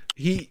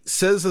 he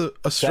says a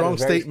strong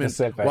statement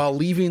while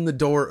leaving the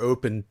door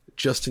open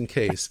just in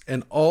case.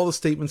 And all the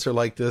statements are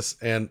like this,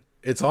 and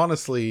it's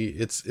honestly,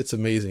 it's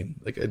amazing.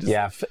 Like,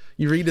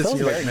 you read this, and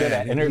you're like,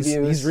 man,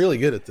 he's really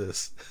good at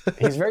this.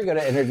 He's very good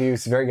at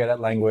interviews, very good at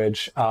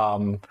language.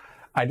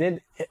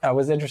 I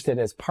was interested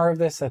as part of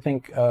this. I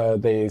think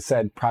they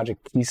said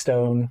Project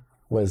Keystone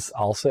was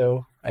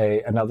also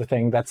another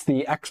thing. That's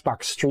the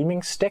Xbox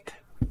streaming stick,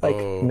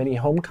 mini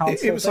home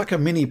console. It was like a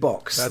mini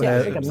box.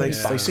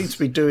 They seem to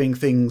be doing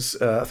things.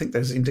 I think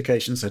there's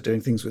indications they're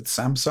doing things with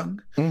Samsung.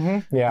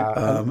 Mm-hmm.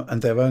 Yeah,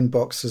 and their own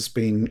box has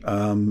been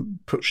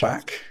put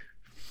back.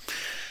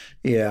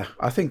 Yeah,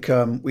 I think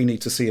we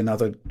need to see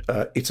another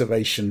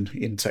iteration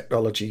in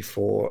technology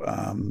for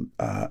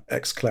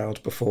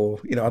xCloud before,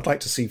 I'd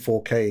like to see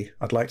 4K.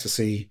 I'd like to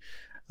see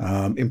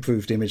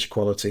improved image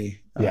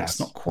quality. It's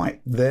not quite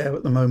there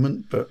at the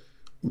moment, but,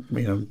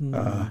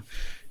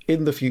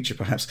 in the future,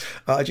 perhaps.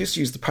 I just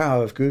used the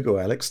power of Google,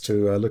 Alex,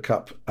 to look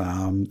up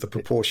the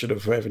proportion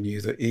of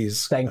revenue that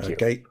is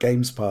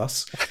Games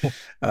Pass.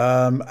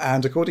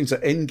 And according to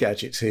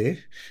Engadget here,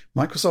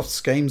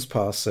 Microsoft's Games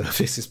Pass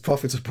service is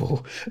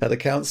profitable and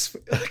accounts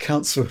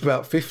for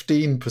about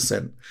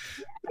 15%.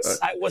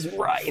 I was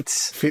right.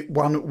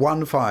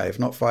 1.5,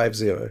 not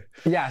 50.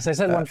 Yes, I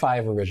said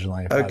 1.5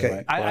 originally. By the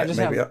way. I just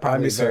have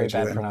probably very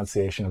bad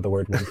pronunciation of the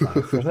word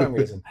 1.5 for some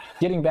reason.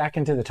 Getting back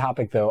into the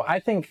topic, though, I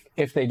think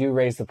if they do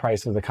raise the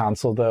price of the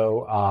console,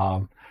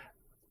 though,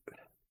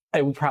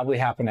 it will probably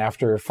happen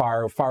after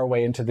far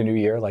away into the new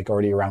year, like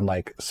already around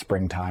like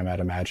springtime, I'd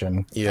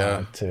imagine.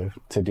 Yeah. To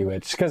do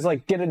it, because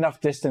like get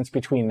enough distance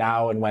between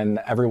now and when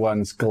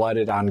everyone's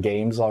glutted on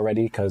games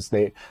already, because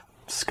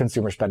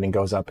consumer spending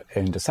goes up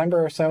in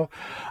December or so.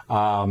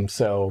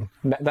 So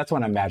that's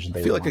when I imagine they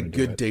I feel like a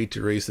good date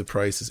to raise the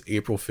price is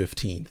April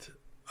 15th.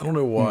 I don't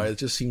know why. It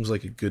just seems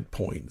like a good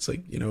point. It's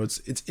like,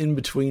 it's in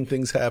between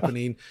things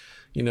happening.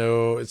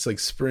 It's like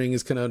spring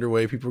is kind of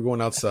underway. People are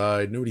going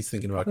outside. Nobody's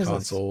thinking about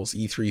consoles.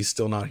 E3 is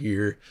still not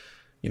here.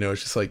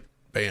 It's just like,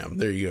 bam,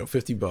 there you go,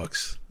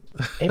 $50.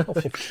 April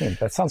 15th.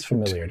 That sounds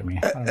familiar to me.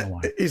 I don't know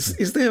why.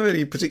 Is there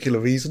any particular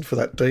reason for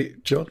that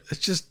date, John?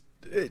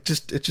 It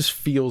just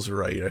feels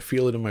right. I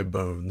feel it in my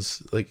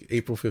bones. Like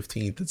April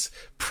 15th, it's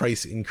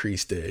price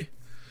increase day.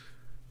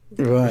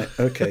 Right.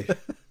 Okay.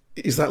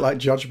 Is that like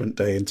Judgment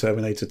Day in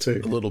Terminator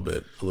 2? A little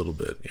bit.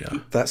 Yeah.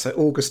 That's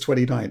August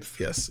 29th.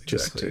 Yes, exactly.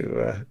 Just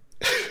to.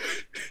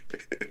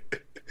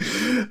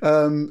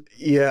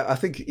 I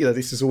think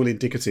this is all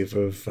indicative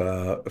of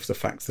the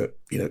fact that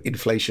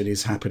inflation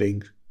is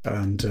happening,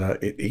 and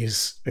it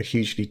is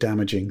hugely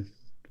damaging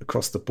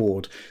across the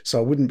board. So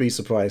I wouldn't be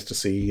surprised to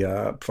see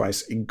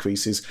price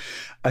increases.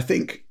 I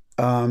think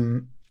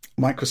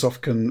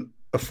Microsoft can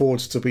afford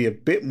to be a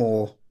bit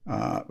more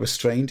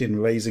restrained in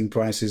raising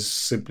prices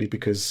simply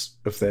because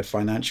of their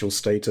financial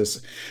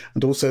status,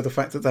 and also the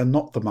fact that they're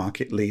not the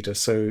market leader.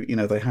 So,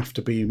 they have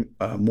to be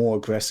more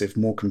aggressive,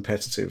 more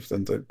competitive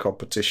than the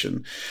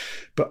competition.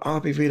 But I'll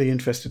be really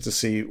interested to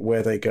see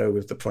where they go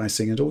with the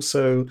pricing, and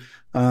also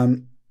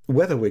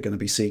whether we're going to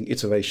be seeing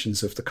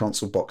iterations of the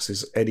console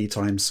boxes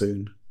anytime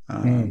soon.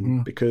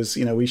 Because,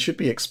 we should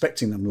be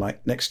expecting them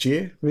like next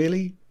year,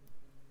 really.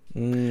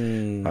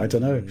 I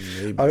don't know.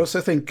 Maybe. I also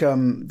think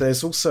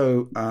there's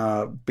also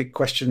big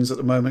questions at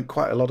the moment,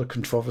 quite a lot of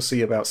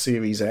controversy about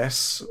Series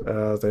S.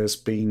 There's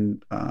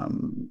been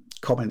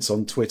comments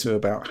on Twitter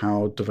about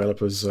how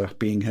developers are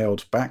being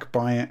held back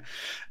by it.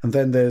 And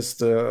then there's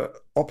the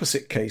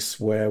opposite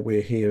case where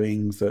we're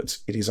hearing that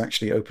it is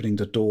actually opening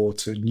the door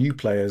to new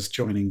players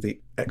joining the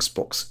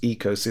Xbox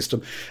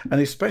ecosystem.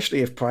 And especially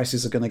if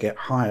prices are going to get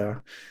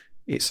higher,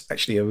 it's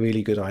actually a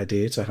really good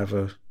idea to have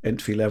a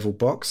entry-level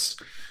box.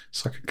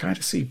 So I can kind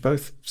of see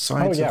both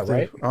sides of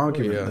the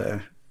argument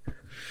there.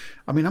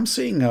 I mean, I'm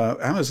seeing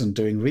Amazon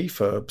doing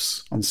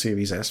refurbs on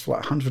Series S for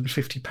like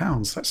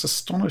 £150. That's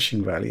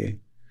astonishing value.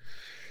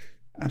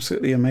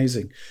 Absolutely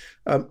amazing.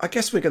 I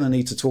guess we're going to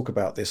need to talk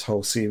about this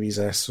whole Series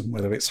S and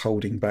whether it's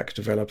holding back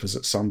developers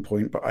at some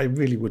point, but I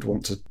really would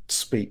want to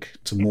speak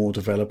to more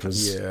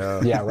developers.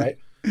 Yeah, right.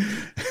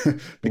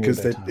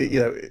 Because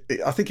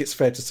I think it's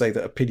fair to say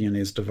that opinion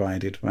is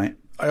divided, right?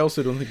 I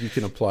also don't think you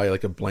can apply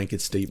like a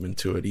blanket statement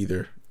to it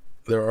either.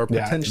 There are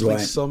potentially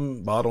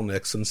some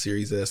bottlenecks in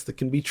Series S that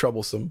can be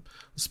troublesome,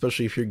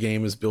 especially if your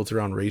game is built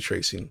around ray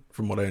tracing,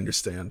 from what I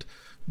understand.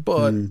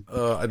 But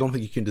I don't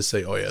think you can just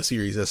say, oh yeah,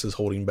 Series S is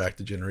holding back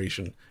the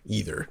generation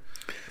either.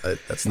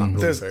 That's not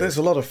really fair. There's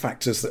a lot of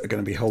factors that are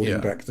going to be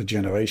holding back the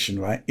generation,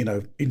 right?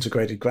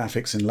 Integrated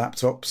graphics in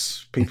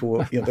laptops.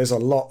 People, there's a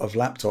lot of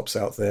laptops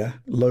out there,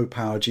 low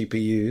power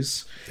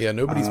GPUs. Yeah,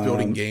 nobody's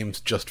building games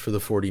just for the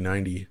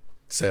 4090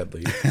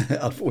 sadly.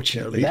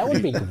 Unfortunately. That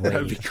would be great.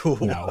 That'd be cool.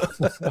 No.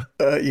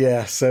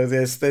 Yeah, so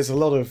there's a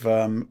lot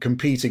of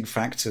competing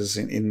factors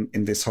in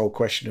this whole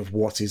question of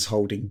what is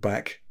holding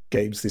back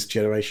games this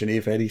generation,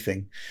 if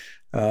anything.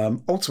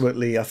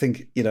 Ultimately, I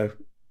think,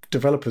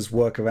 developers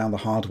work around the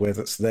hardware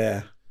that's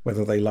there,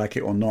 whether they like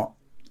it or not.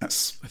 I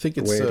think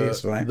it's the way it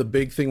is, right? The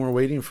big thing we're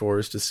waiting for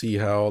is to see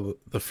how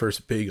the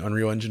first big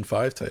Unreal Engine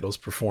 5 titles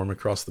perform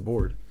across the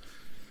board.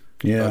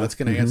 Yeah, that's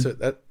going to answer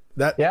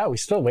that. Yeah, we're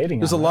still waiting.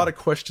 There's a lot of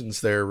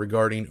questions there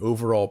regarding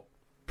overall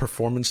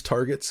performance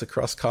targets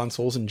across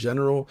consoles in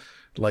general,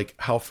 like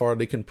how far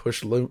they can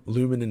push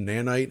Lumen and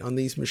Nanite on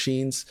these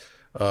machines.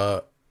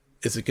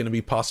 Is it going to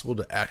be possible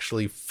to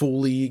actually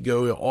fully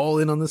go all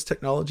in on this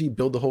technology,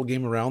 build the whole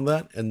game around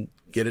that, and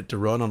get it to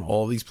run on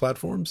all these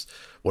platforms?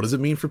 What does it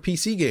mean for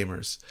PC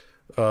gamers?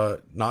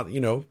 Not,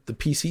 the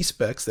PC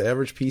specs, the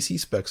average PC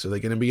specs, are they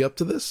going to be up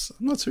to this?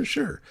 I'm not so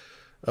sure.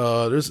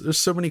 There's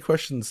so many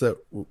questions that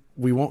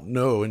we won't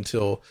know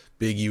until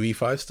big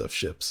UE5 stuff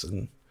ships,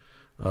 and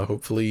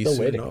hopefully Still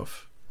soon waiting.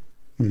 enough.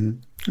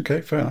 Mm-hmm.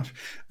 Okay, fair enough.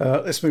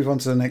 Let's move on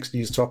to the next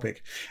news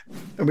topic.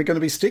 And we're going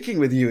to be sticking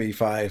with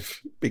UE5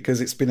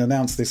 because it's been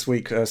announced this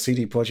week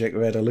CD Projekt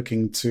Red are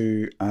looking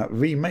to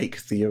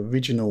remake the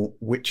original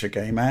Witcher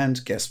game.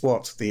 And guess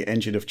what? The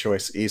engine of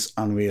choice is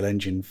Unreal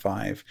Engine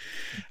 5.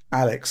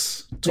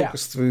 Alex, talk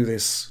us through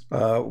this.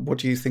 What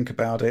do you think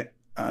about it?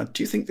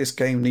 Do you think this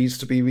game needs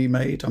to be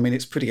remade? I mean,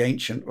 it's pretty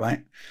ancient,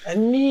 right?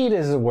 Need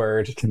is a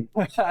word.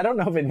 I don't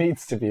know if it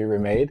needs to be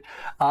remade,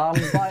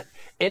 but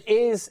it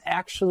is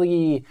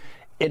actually,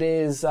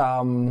 it's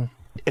a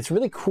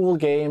really cool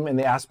game in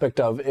the aspect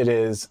of it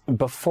is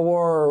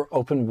before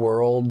open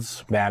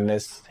worlds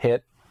madness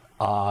hit,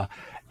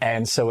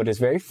 and so it is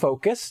very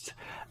focused.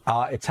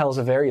 It tells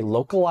a very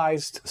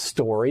localized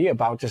story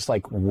about just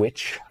like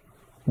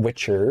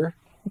Witcher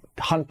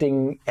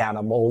hunting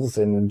animals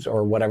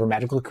or whatever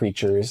magical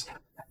creatures.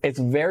 It's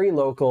very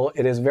local.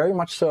 It is very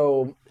much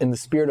so in the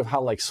spirit of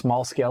how like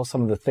small scale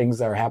some of the things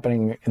that are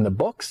happening in the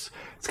books.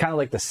 It's kind of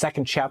like the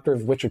second chapter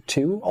of Witcher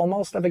 2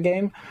 almost of a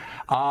game.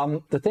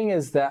 The thing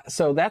is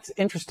that's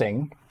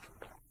interesting.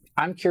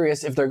 I'm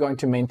curious if they're going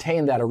to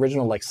maintain that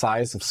original like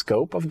size of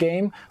scope of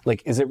game.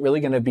 Like, is it really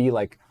going to be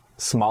like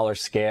smaller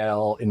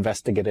scale,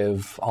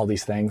 investigative, all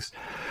these things?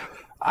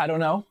 I don't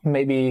know.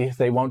 Maybe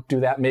they won't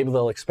do that. Maybe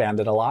they'll expand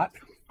it a lot.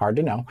 Hard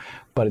to know,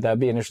 but that'd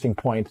be an interesting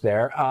point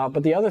there.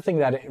 But the other thing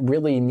that it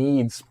really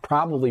needs,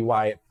 probably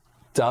why it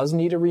does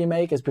need a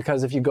remake, is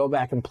because if you go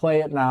back and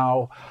play it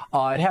now,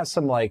 it has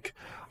some like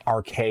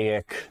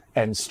archaic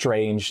and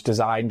strange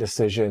design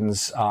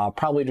decisions,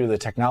 probably due to the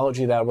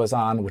technology that it was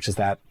on, which is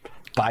that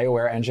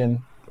BioWare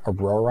engine,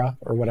 Aurora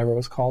or whatever it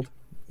was called.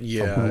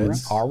 Yeah.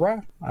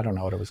 Aura? I don't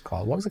know what it was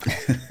called. What was it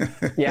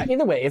called? Yeah,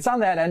 either way, it's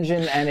on that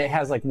engine, and it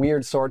has like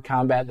weird sword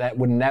combat that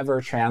would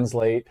never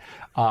translate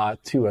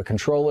to a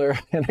controller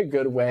in a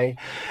good way,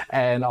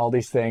 and all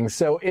these things.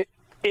 So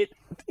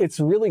it's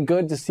really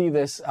good to see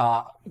this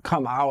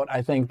come out,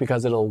 I think,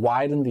 because it'll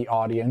widen the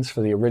audience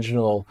for the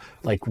original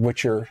like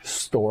Witcher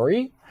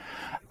story.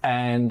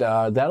 And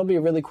that'll be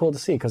really cool to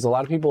see because a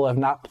lot of people have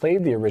not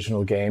played the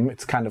original game.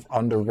 It's kind of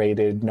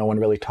underrated. No one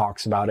really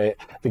talks about it.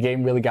 The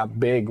game really got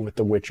big with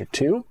The Witcher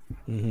 2.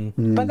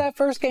 Mm-hmm. But that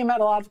first game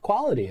had a lot of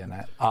quality in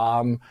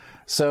it.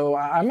 So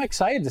I'm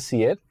excited to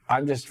see it.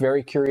 I'm just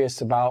very curious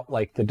about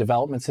like the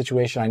development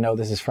situation. I know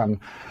this is from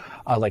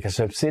like a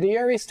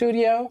subsidiary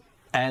studio.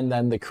 And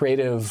then the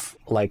creative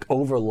like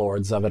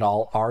overlords of it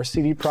all are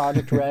CD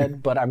Projekt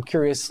Red. But I'm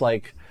curious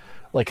like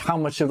how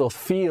much it'll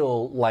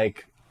feel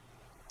like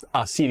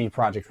a CD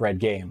Projekt Red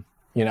game.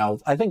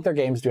 I think their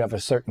games do have a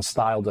certain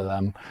style to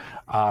them.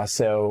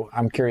 So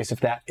I'm curious if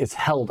that is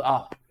held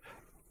up,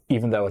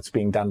 even though it's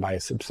being done by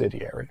a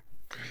subsidiary.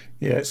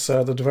 Yeah, it's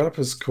the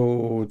developer's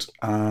called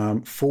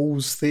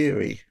Fool's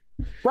Theory.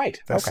 Right.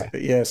 Okay.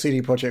 Yeah,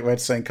 CD Projekt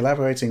Red saying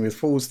collaborating with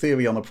Fool's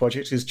Theory on the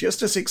project is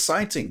just as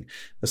exciting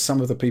as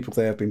some of the people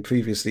there have been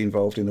previously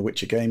involved in the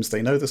Witcher games.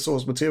 They know the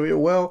source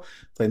material well,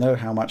 they know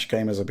how much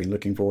gamers have been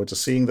looking forward to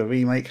seeing the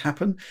remake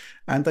happen,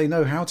 and they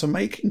know how to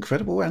make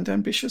incredible and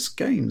ambitious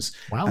games.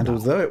 Wow, and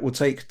although it will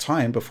take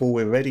time before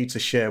we're ready to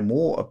share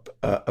more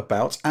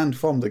about and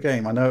from the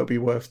game, I know it'll be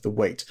worth the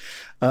wait.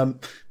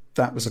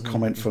 That was a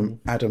comment from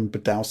Adam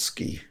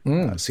Badowski,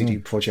 CD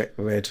Projekt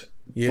Red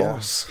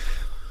boss.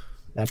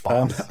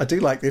 I do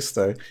like this,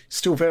 though. It's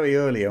still very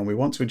early, and we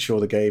want to ensure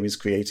the game is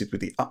created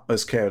with the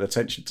utmost care and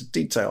attention to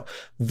detail.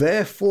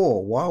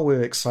 Therefore, while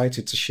we're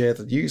excited to share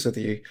the news with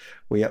you,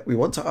 we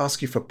want to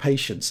ask you for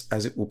patience,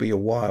 as it will be a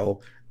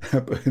while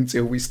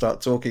until we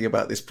start talking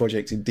about this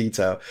project in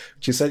detail,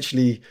 which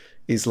essentially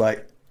is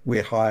like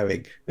we're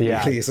hiring,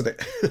 really, isn't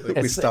it?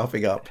 We're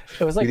staffing up.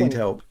 We need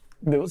help.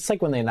 It was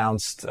like when they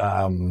announced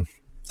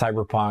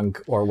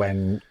Cyberpunk, or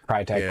when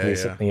Crytek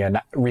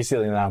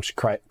recently announced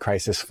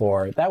Crysis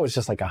 4. That was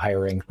just like a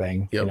hiring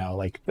thing. Yep.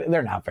 Like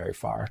they're not very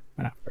far.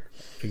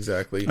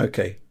 Exactly.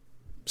 Okay.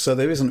 So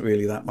there isn't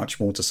really that much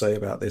more to say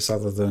about this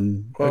other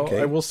than, well,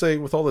 I will say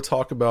with all the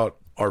talk about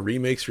are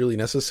remakes really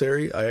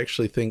necessary, I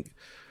actually think,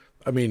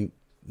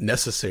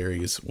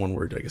 necessary is one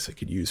word I guess I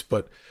could use,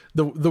 but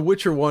the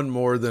Witcher 1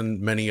 more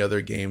than many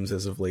other games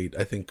as of late,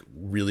 I think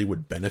really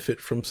would benefit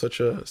from such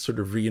a sort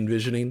of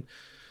re-envisioning,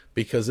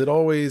 because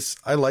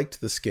I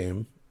liked this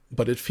game,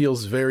 but it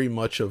feels very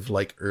much of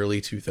like early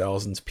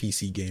 2000s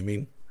PC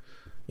gaming.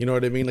 You know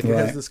what I mean? Like, it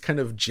has this kind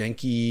of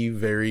janky,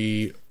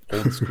 very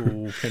old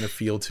school kind of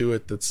feel to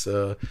it. That's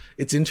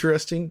it's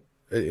interesting.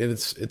 And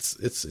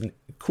it's a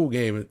cool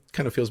game. It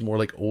kind of feels more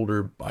like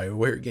older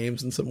BioWare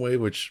games in some way,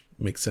 which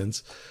makes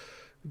sense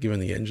given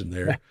the engine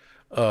there.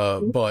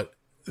 But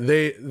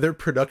their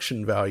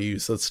production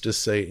values, let's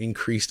just say,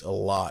 increased a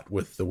lot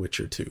with The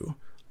Witcher 2.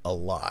 A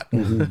lot.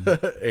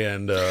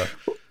 And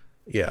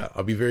yeah,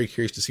 I'll be very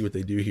curious to see what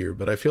they do here,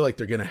 but I feel like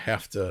they're going to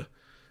have to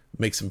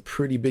make some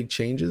pretty big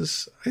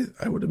changes,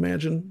 I would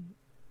imagine.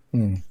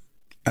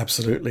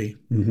 Absolutely.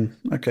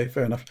 Okay,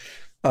 fair enough.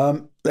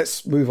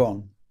 Let's move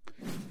on.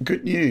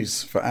 Good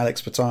news for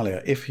Alex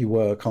Battaglia, if he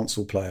were a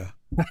console player.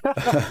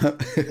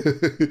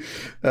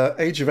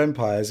 Age of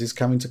Empires is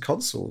coming to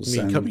consoles.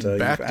 Coming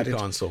back to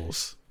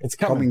consoles. It's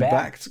coming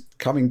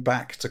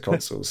back to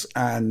consoles.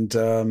 And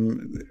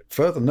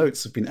further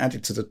notes have been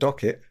added to the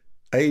docket.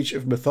 Age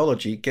of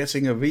Mythology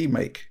getting a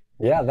remake.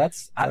 Yeah,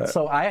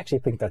 so I actually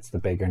think that's the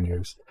bigger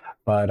news.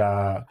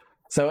 But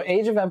so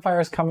Age of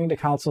Empires coming to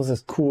consoles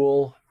is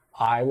cool,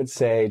 I would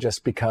say,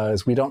 just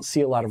because we don't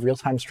see a lot of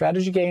real-time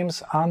strategy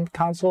games on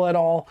console at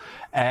all.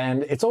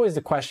 And it's always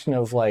the question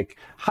of, like,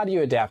 how do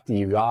you adapt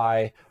the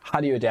UI? How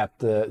do you adapt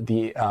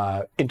the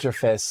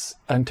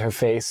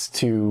interface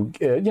to,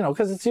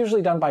 because it's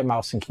usually done by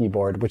mouse and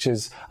keyboard, which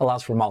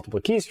allows for multiple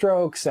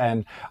keystrokes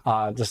and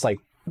just like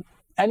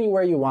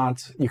anywhere you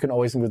want, you can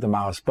always move the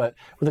mouse. But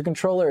with a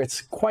controller, it's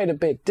quite a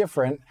bit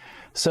different.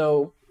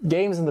 So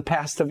games in the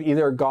past have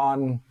either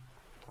gone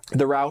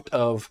the route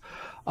of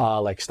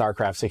like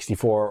StarCraft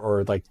 64,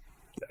 or like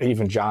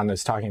even John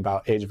is talking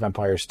about Age of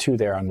Empires 2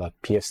 there on the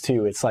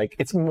PS2. It's like,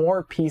 it's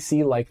more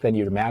PC-like than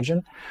you'd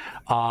imagine.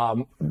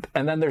 And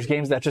then there's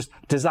games that just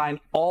design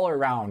all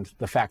around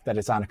the fact that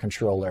it's on a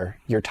controller.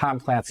 Your Tom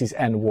Clancy's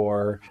End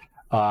War,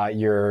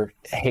 your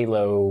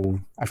Halo,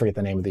 I forget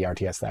the name of the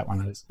RTS that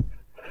one is.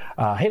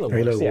 Halo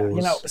Wars,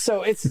 yeah.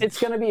 So it's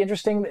going to be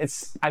interesting.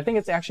 I think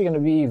it's actually going to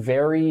be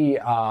very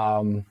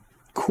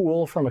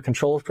cool from a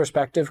controller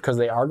perspective, because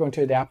they are going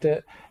to adapt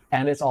it,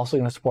 and it's also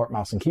going to support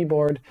mouse and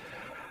keyboard.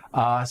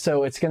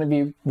 So it's going to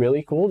be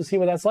really cool to see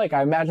what that's like.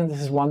 I imagine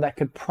this is one that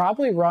could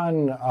probably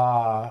run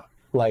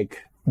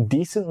like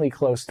decently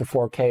close to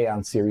 4K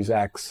on Series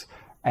X,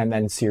 and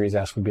then Series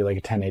S would be like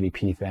a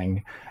 1080p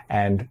thing.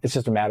 And it's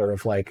just a matter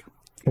of like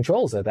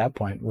controls at that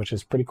point, which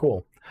is pretty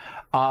cool.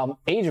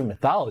 Age of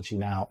Mythology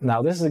now.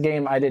 Now, this is a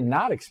game I did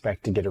not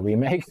expect to get a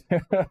remake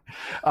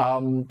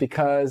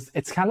because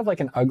it's kind of like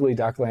an ugly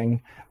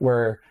duckling,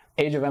 where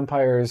Age of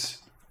Empires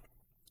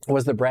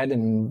was the bread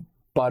and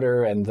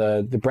butter and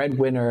the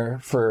breadwinner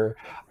for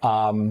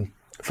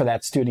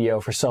that studio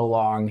for so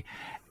long.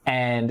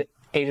 And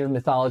Age of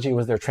Mythology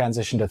was their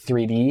transition to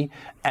 3D.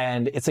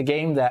 And it's a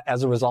game that,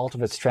 as a result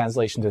of its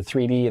translation to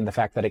 3D and the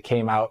fact that it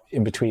came out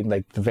in between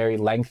like the very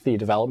lengthy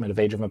development of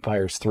Age of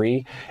Empires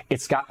 3,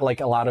 it's got like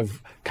a lot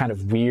of kind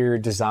of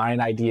weird design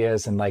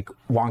ideas and like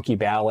wonky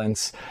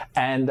balance.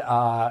 And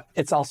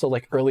it's also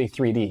like early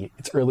 3D.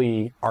 It's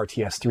early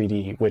RTS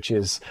 3D, which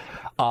is,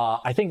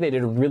 I think they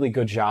did a really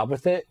good job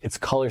with it. Its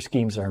color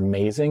schemes are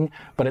amazing,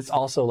 but it's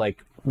also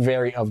like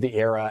very of the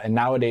era, and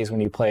nowadays when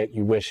you play it,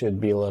 you wish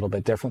it'd be a little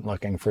bit different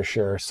looking for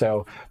sure.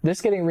 So this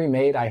getting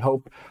remade, I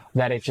hope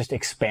that it just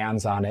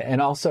expands on it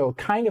and also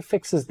kind of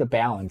fixes the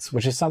balance,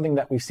 which is something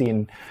that we've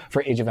seen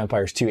for Age of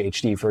Empires 2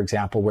 HD, for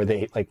example, where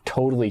they like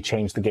totally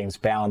changed the game's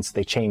balance.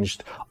 They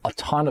changed a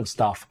ton of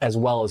stuff as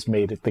well as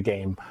made the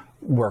game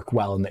work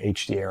well in the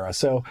HD era.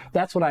 So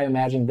that's what I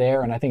imagined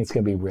there, and I think it's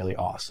going to be really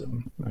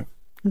awesome.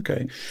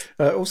 Okay.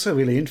 Also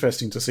really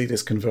interesting to see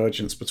this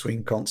convergence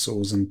between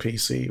consoles and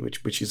PC,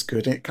 which is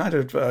good. It kind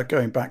of,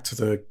 going back to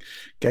the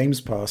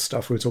Games Pass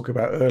stuff we were talking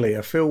about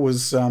earlier, Phil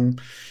was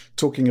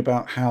talking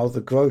about how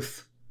the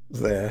growth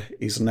there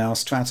is now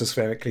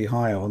stratospherically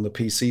higher on the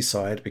PC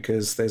side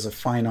because there's a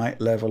finite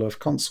level of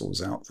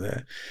consoles out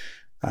there.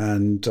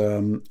 And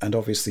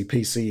obviously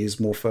PC is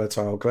more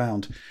fertile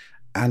ground.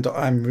 And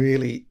I'm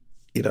really,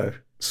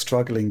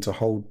 struggling to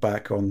hold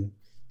back on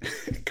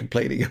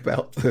complaining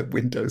about the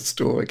Windows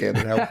Store again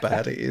and how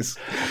bad it is.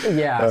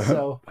 Yeah,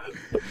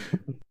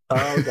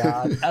 oh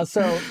god.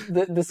 So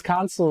this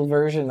console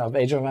version of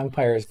Age of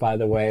Empires, by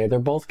the way, they're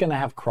both going to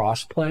have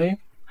crossplay,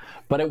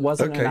 but it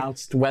wasn't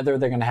announced whether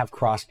they're going to have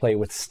crossplay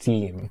with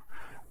Steam.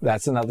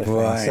 That's another thing.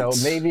 Right. So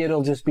maybe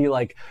it'll just be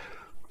like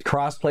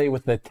crossplay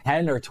with the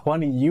 10 or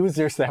 20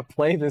 users that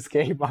play this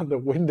game on the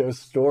Windows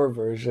Store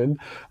version,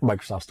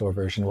 Microsoft Store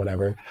version,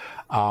 whatever.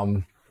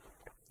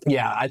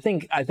 Yeah, I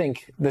think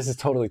this is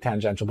totally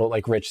tangential, but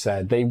like Rich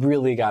said, they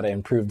really got to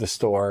improve the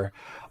store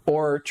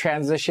or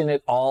transition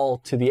it all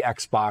to the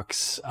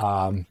Xbox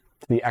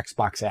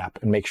app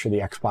and make sure the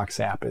Xbox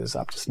app is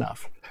up to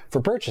snuff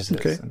for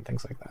purchases and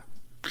things like that.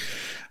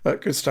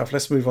 Good stuff.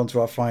 Let's move on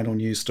to our final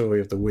news story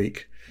of the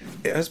week.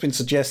 It has been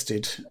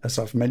suggested, as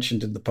I've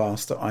mentioned in the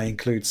past, that I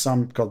include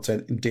some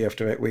content in DF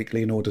Direct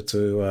Weekly in order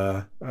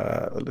to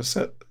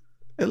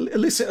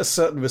elicit a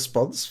certain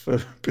response for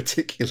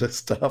particular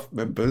staff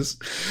members.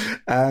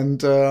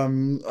 And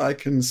I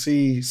can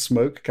see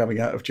smoke coming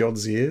out of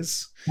John's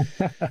ears.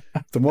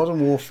 The Modern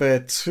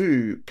Warfare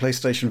 2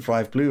 PlayStation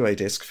 5 Blu-ray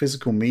disc,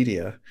 physical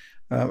media,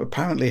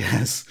 apparently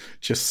has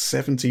just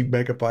 70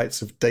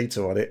 megabytes of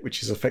data on it,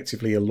 which is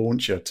effectively a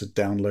launcher to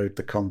download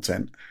the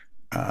content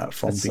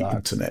from the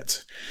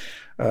internet.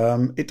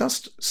 It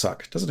does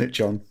suck, doesn't it,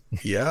 John?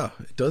 Yeah,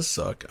 it does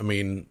suck. I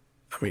mean,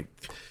 I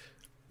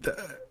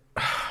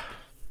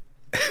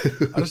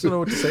just don't know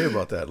what to say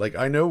about that. Like,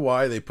 I know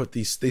why they put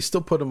these, they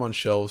still put them on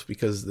shelves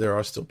because there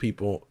are still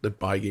people that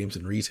buy games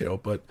in retail,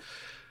 but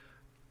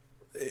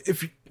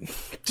if you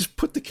just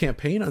put the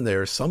campaign on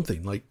there or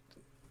something,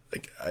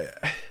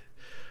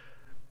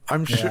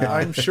 I'm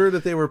sure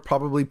that they were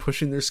probably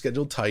pushing their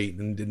schedule tight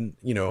and didn't,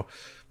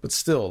 but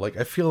still, like,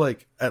 I feel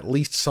like at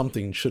least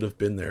something should have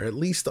been there. At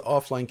least the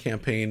offline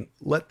campaign,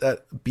 let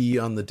that be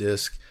on the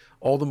disc.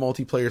 All the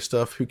multiplayer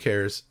stuff, who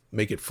cares?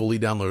 Make it fully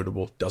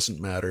downloadable. Doesn't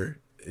matter.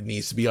 It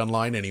needs to be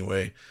online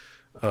anyway.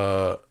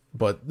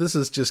 But this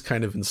is just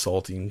kind of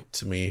insulting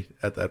to me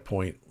at that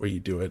point where you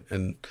do it.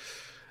 And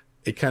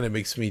it kind of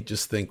makes me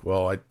just think,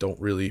 well, I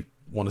don't really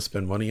want to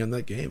spend money on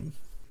that game.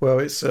 Well,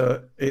 it's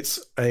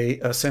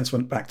a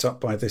sentiment backed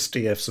up by this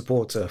DF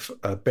supporter,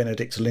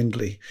 Benedict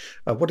Lindley.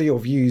 What are your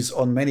views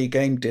on many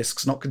game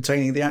discs not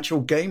containing the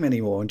actual game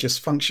anymore and just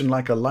function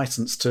like a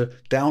license to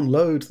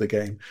download the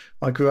game?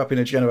 I grew up in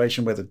a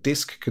generation where the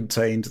disc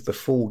contained the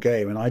full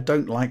game, and I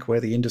don't like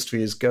where the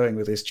industry is going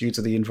with this due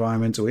to the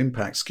environmental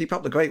impacts. Keep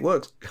up the great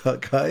work,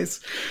 guys.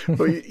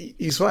 Well,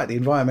 he's right. The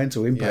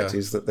environmental impact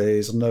is that there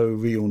is no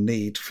real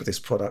need for this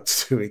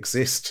product to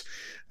exist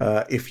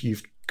if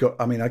you've got,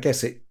 I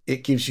guess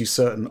it gives you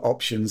certain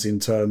options in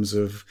terms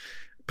of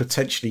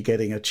potentially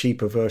getting a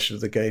cheaper version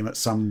of the game at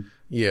some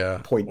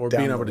point or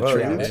down being able the to road.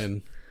 trade it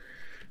in.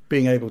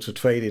 Being able to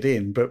trade it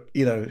in, but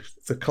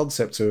the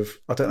concept of,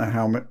 I don't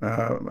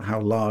know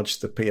how large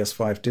the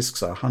PS5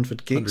 discs are,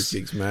 100 gigs? 100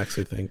 gigs max,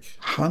 I think.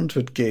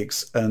 100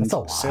 gigs and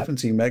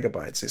 70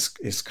 megabytes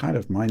is kind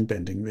of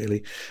mind-bending,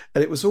 really.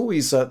 And it was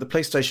always, the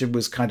PlayStation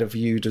was kind of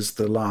viewed as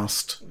the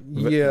last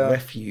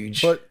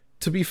refuge. But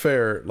to be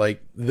fair,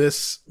 like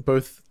this,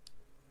 both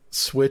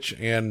Switch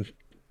and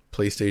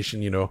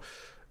PlayStation,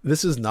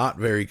 this is not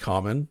very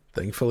common,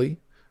 thankfully,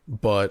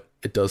 but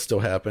it does still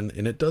happen,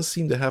 and it does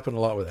seem to happen a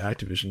lot with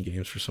Activision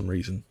games for some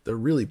reason. They're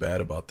really bad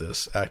about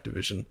this,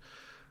 Activision,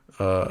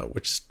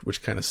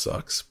 which kind of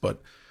sucks.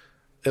 But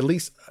at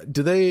least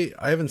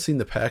I haven't seen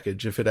the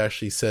package if it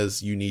actually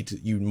says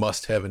you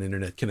must have an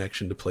internet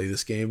connection to play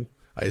this game.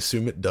 I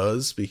assume it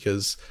does,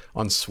 because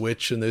on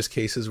Switch, in those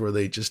cases where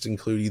they just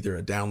include either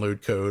a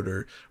download code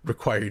or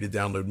require you to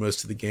download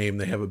most of the game,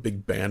 they have a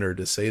big banner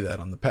to say that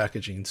on the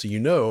packaging.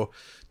 So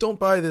don't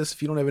buy this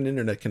if you don't have an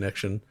internet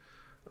connection.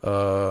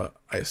 I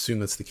assume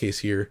that's the case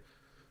here.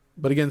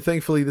 But again,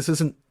 thankfully, this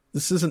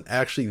isn't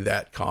actually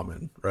that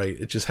common, right?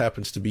 It just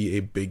happens to be a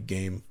big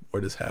game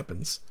where this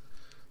happens.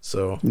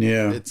 So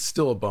yeah, it's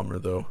still a bummer,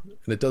 though.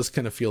 And it does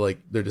kind of feel like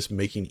they're just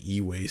making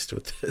e-waste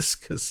with this,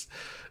 because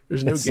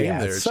there's no game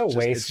there. It's so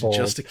wasteful. It's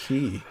just a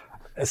key.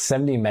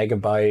 70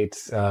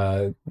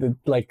 megabytes.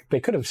 Like they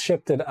could have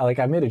shipped it. Like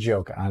I made a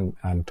joke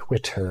on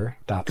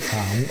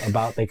twitter.com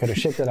about they could have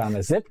shipped it on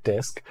a zip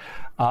disk.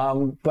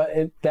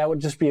 But that would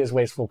just be as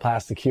wasteful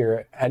plastic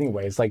here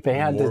anyways. Like they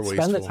had to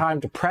spend the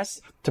time to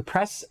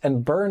press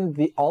and burn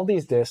all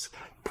these discs,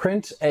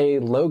 print a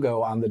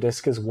logo on the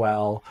disc as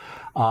well,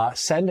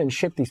 send and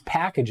ship these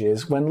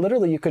packages, when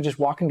literally you could just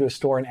walk into a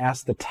store and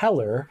ask the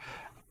teller,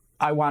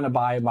 I want to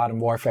buy Modern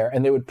Warfare,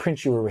 and they would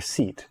print you a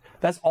receipt.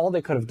 That's all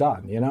they could have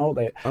done,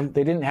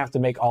 They didn't have to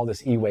make all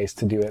this e-waste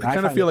to do it. I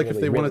kind of feel like if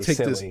they want to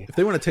take if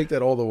they want to take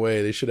that all the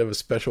way, they should have a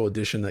special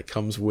edition that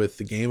comes with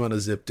the game on a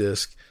zip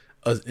disk,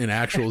 an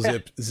actual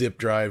zip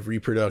drive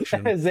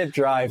reproduction, a zip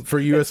drive for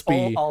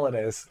USB. All it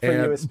is for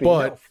USB.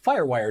 But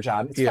FireWire,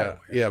 John. It's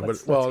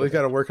FireWire. They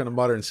got to work on a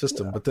modern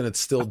system. But then it's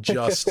still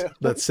just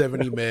that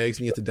 70 megs, and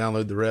you have to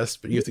download the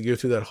rest. But you have to go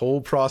through that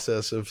whole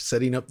process of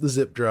setting up the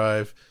zip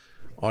drive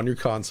on your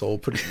console.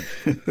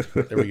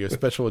 There we go.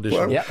 Special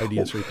edition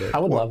ideas right there. I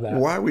would love that.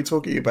 Why are we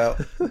talking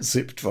about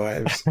zip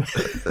drives?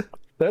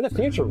 They're the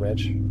future,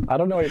 Rich. I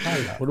don't know what you're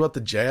talking about. What about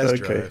the Jazz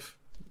drive?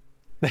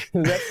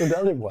 That's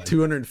another one.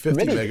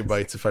 250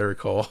 megabytes, if I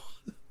recall.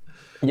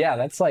 Yeah,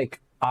 that's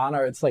like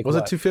Honor. It's like, was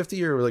it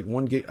 250 or like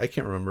 1 gig? I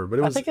can't remember, but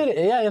it was. I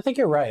think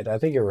you're right. I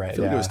think it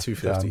was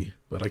 250,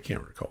 but I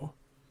can't recall.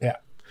 Yeah.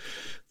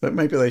 But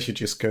maybe they should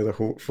just go the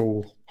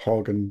full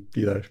hog and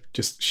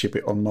just ship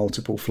it on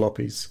multiple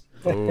floppies.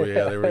 Oh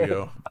yeah, there we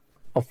go.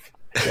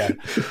 Yeah.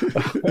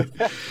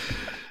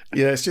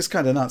 Yeah, it's just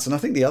kind of nuts. And I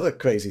think the other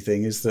crazy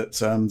thing is that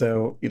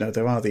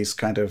there are these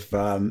kind of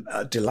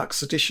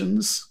deluxe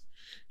editions,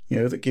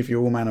 that give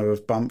you all manner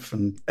of bump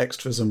and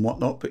extras and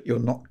whatnot, but you're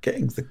not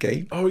getting the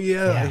game. Oh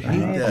yeah, I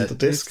hate that. On the disc.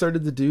 They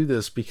started to do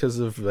this because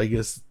of, I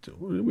guess,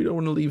 we don't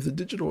want to leave the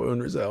digital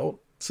owners out,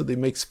 so they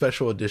make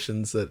special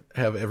editions that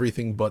have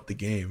everything but the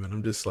game, and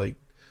I'm just like,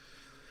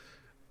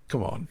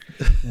 come on.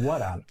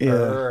 What on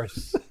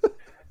earth?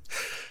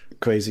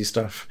 Crazy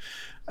stuff.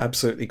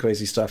 Absolutely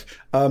crazy stuff.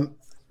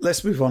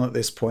 Let's move on at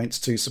this point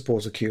to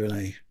supporter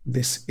Q&A.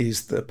 This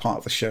is the part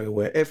of the show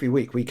where every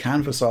week we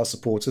canvass our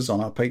supporters on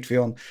our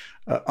Patreon,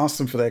 ask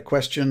them for their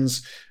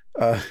questions.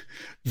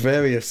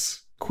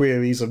 Various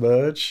queries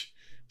emerge,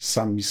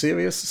 some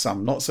serious,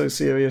 some not so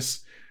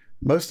serious.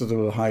 Most of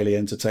them are highly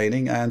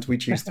entertaining, and we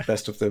choose the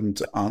best of them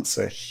to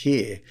answer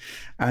here.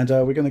 And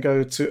we're going to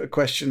go to a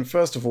question,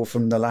 first of all,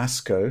 from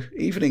Nolasco.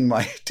 Evening,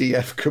 my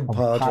DF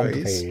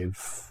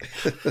compadres.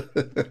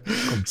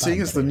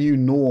 Seeing as the new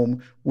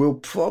norm will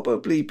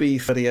probably be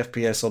 30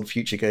 FPS on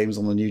future games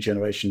on the new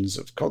generations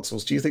of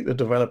consoles, do you think the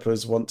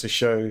developers want to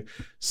show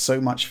so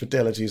much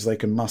fidelity as they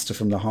can muster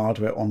from the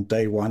hardware on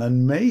day one,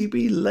 and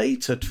maybe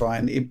later try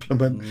and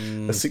implement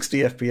a 60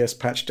 FPS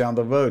patch down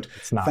the road?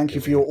 Thank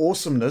you for your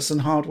awesomeness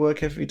and hard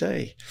work every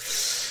day.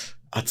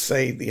 I'd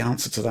say the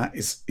answer to that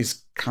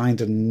is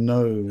kind of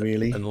no,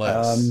 really.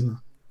 Unless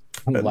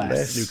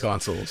new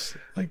consoles,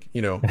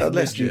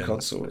 unless new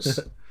consoles.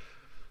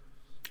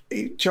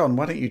 John,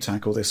 why don't you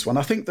tackle this one?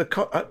 I think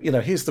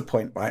here's the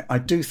point, right? I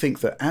do think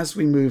that as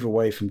we move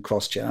away from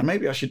cross-gen, and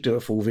maybe I should do a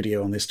full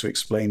video on this to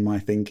explain my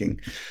thinking.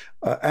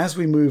 As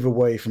we move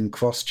away from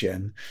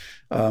cross-gen,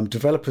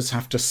 developers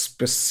have to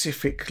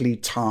specifically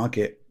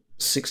target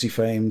 60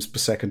 frames per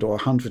second or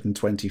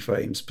 120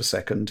 frames per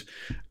second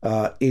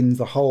in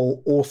the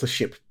whole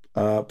authorship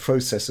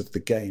process of the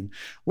game.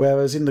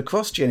 Whereas in the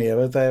cross-gen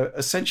era, they're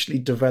essentially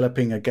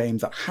developing a game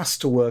that has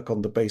to work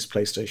on the base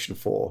PlayStation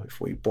 4,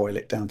 if we boil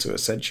it down to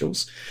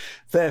essentials.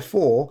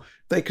 Therefore,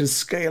 they can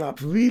scale up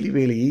really,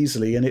 really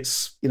easily, and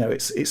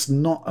it's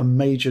not a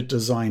major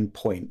design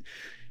point.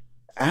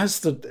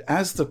 As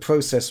the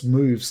process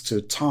moves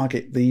to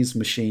target these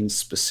machines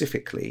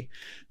specifically,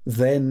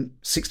 then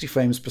 60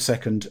 frames per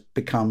second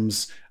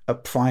becomes a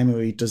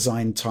primary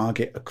design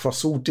target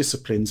across all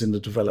disciplines in the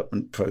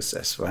development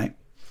process, right?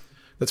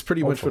 That's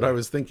pretty much what I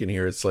was thinking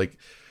here. It's like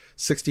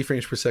 60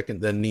 frames per second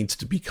then needs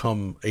to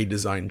become a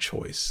design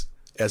choice,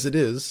 as it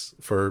is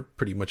for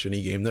pretty much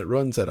any game that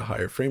runs at a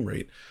higher frame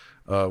rate.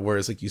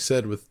 Whereas, like you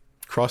said, with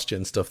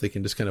cross-gen stuff, they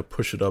can just kind of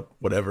push it up,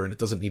 whatever, and it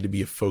doesn't need to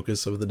be a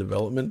focus of the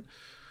development.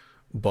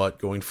 But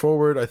going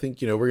forward, I think,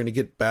 we're going to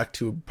get back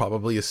to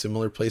probably a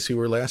similar place we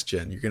were last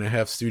gen. You're going to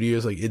have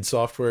studios like id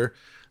Software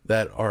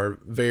that are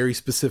very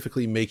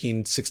specifically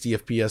making 60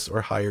 FPS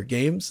or higher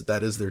games.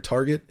 That is their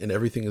target, and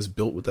everything is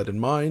built with that in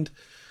mind.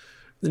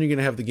 Then you're going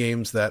to have the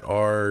games that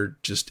are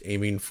just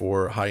aiming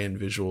for high-end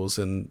visuals,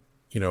 and,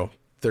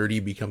 30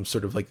 becomes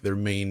sort of like their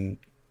main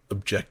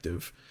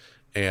objective.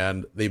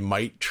 And they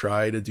might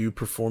try to do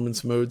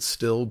performance modes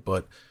still,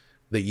 but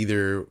they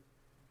either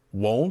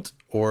won't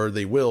or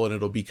they will, and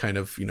it'll be kind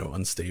of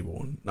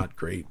unstable and not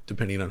great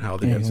depending on how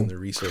they use their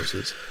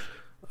resources.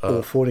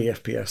 Or 40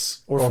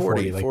 FPS or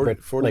 40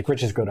 like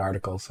Rich's good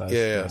article says.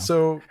 Yeah.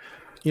 So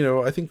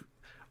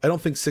I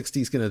don't think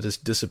 60 is going to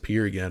just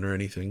disappear again or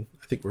anything.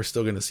 I think we're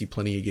still going to see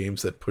plenty of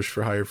games that push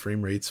for higher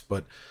frame rates,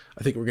 but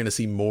I think we're going to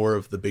see more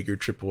of the bigger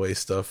AAA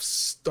stuff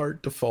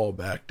start to fall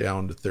back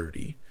down to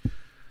 30,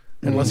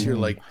 unless you're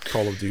like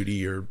Call of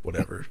Duty or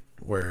whatever,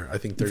 where I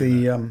think they're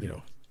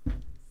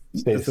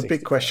the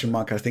big question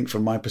mark, I think,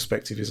 from my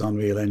perspective, is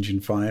Unreal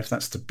Engine 5.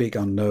 That's the big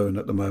unknown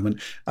at the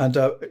moment. And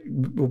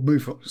we'll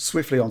move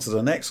swiftly on to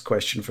the next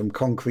question from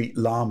Concrete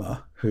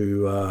Llama,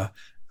 who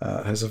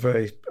has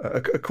a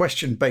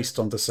question based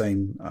on the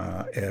same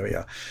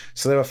area.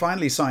 So there are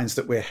finally signs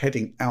that we're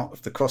heading out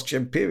of the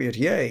cross-gen period.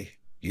 Yay.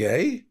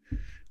 Yay?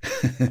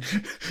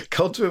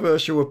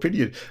 Controversial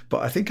opinion,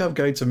 but I think I'm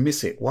going to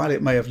miss it. While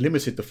it may have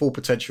limited the full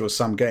potential of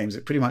some games,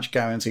 it pretty much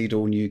guaranteed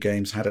all new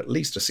games had at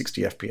least a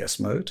 60 FPS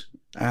mode,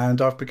 and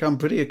I've become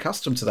pretty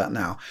accustomed to that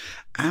now.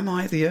 Am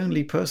I the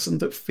only person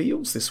that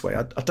feels this way?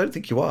 I don't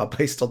think you are,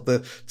 based on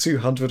the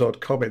 200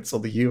 odd comments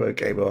on the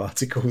Eurogamer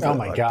article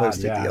that I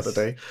posted the other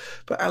day.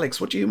 But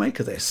Alex, what do you make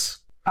of this?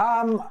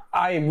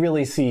 I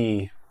really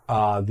see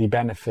the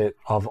benefit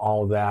of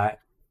all that,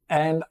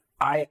 and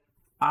I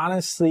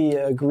honestly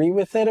agree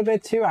with it a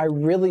bit too. I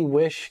really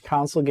wish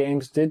console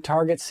games did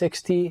target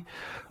 60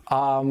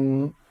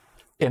 in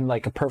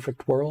like a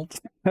perfect world,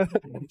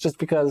 just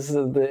because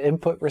of the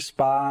input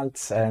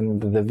response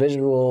and the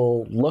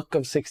visual look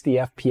of 60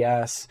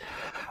 FPS,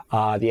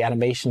 the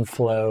animation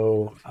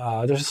flow.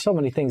 There's so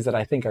many things that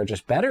I think are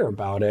just better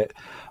about it,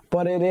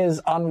 but it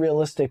is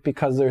unrealistic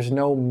because there's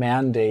no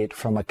mandate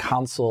from a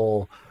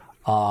console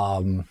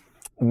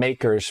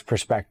maker's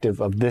perspective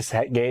of this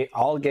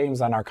all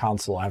games on our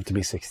console have to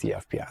be 60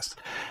 FPS,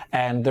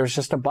 and there's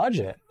just a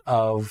budget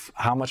of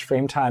how much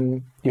frame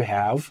time you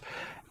have,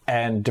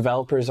 and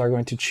developers are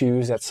going to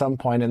choose at some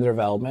point in their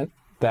development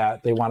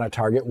that they want to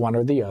target one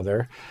or the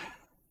other,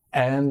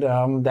 and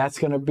that's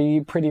going to be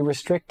pretty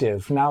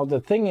restrictive. Now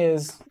the thing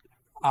is,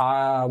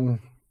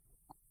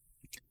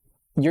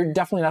 you're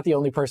definitely not the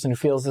only person who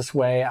feels this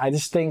way. I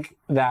just think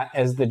that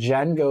as the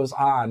gen goes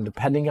on,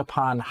 depending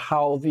upon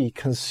how the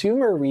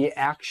consumer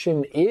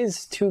reaction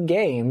is to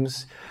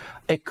games,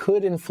 it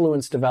could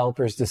influence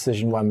developers'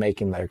 decision when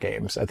making their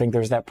games. I think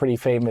there's that pretty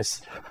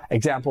famous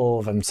example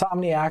of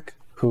Insomniac,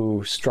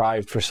 who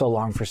strived for so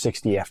long for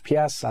 60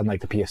 FPS on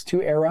like the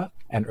PS2 era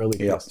and early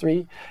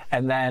PS3.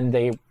 And then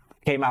they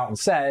came out and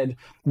said,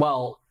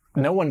 well,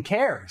 no one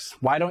cares.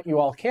 Why don't you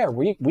all care?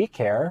 We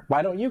care.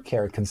 Why don't you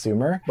care,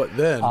 consumer? But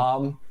then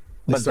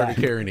they started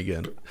caring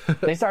again.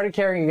 They started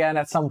caring again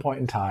at some point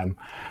in time.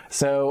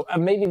 So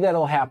maybe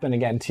that'll happen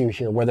again too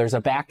here, where there's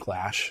a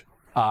backlash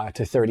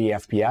to 30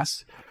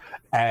 FPS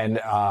and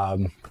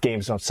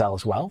games don't sell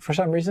as well for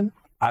some reason.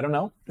 I don't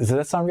know. Does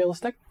that sound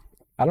realistic?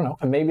 I don't know.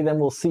 And maybe then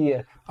we'll see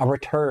a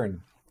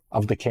return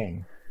of the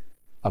king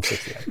of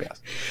 60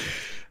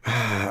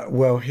 FPS.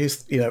 Well,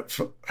 here's,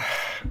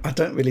 I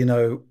don't really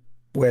know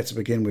where to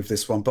begin with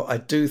this one, but I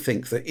do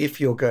think that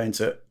if you're going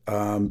to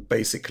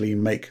basically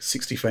make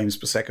 60 frames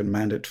per second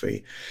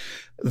mandatory,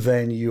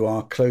 then you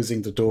are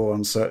closing the door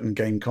on certain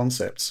game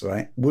concepts,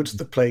 right? Would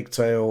the Plague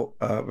Tale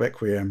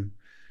Requiem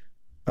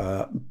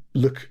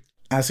look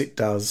as it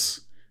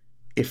does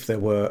if there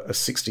were a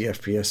 60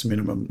 FPS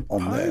minimum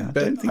on there? I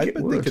don't think it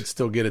would. They could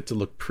still get it to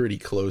look pretty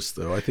close,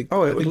 though. It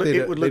would look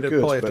good.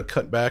 Probably have to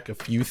cut back a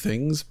few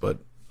things, but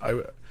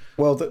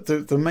Well,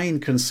 the main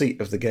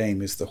conceit of the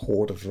game is the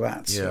horde of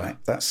rats, right?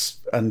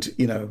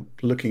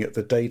 Looking at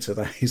the data,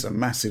 that is a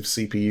massive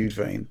CPU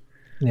drain.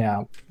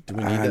 Yeah. Do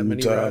we need that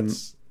many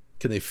rats?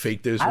 Can they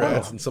fake those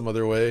rats in some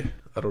other way?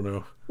 I don't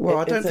know. Well,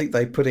 I don't think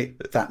they put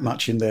it that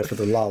much in there for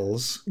the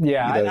lulls.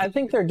 Yeah, I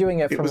think they're doing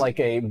it from what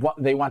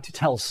they want to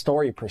tell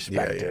story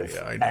perspective.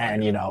 Yeah, I know.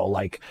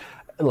 And,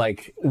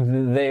 like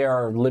they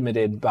are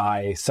limited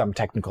by some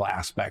technical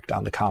aspect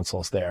on the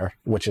consoles there,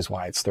 which is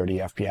why it's 30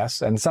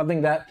 FPS. And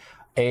something that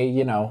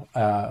a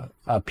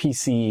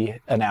PC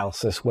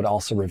analysis would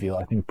also reveal,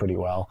 I think, pretty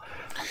well.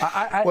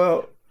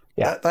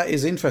 That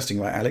is interesting,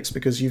 right, Alex?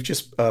 Because you've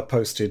just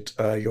posted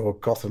your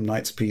Gotham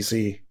Knights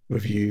PC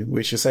review,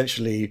 which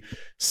essentially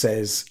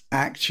says,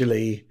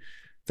 actually,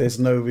 there's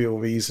no real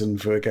reason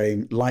for a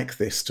game like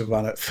this to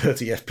run at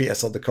 30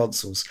 FPS on the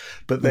consoles.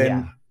 But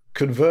then,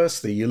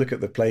 conversely, you look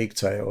at the Plague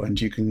Tale,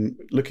 and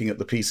looking at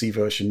the PC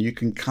version, you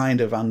can kind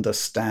of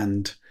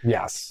understand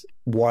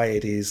why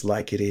it is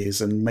like it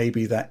is, and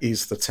maybe that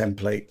is the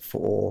template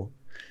for,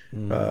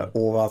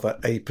 or rather,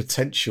 a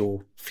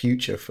potential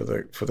future for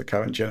the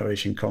current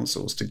generation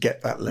consoles to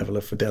get that level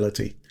of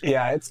fidelity.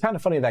 Yeah, it's kind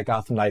of funny that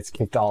Gotham Knights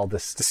kicked all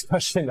this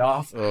discussion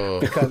off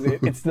because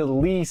it's the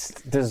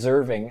least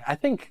deserving. I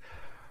think,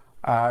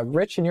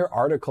 Rich, in your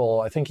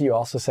article, I think you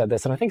also said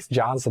this, and I think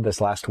John said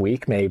this last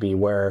week maybe,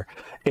 where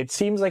it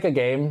seems like a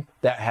game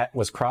that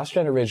was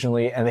cross-gen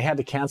originally, and they had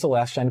to cancel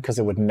last gen because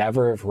it would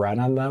never have run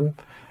on them.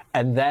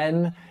 And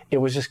then it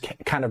was just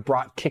kind of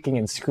brought kicking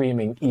and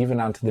screaming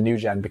even onto the new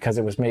gen because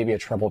it was maybe a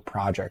troubled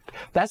project.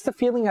 That's the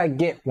feeling I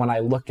get when I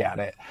look at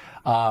it.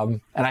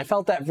 And I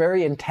felt that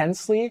very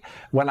intensely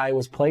when I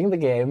was playing the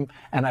game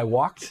and I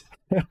walked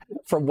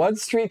from one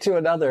street to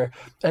another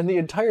and the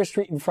entire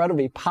street in front of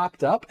me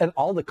popped up and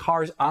all the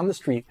cars on the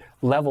street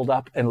leveled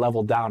up and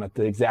leveled down at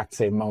the exact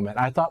same moment.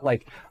 I thought,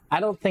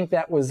 I don't think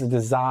that was a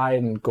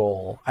design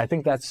goal. I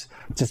think that's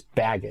just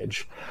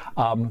baggage.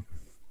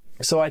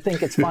 So I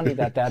think it's funny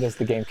that is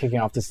the game kicking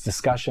off this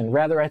discussion.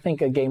 Rather, I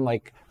think a game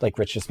like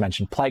Rich just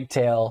mentioned, Plague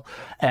Tale,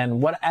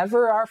 and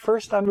whatever our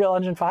first Unreal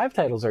Engine 5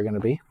 titles are going to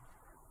be,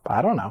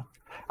 I don't know.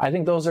 I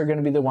think those are going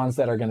to be the ones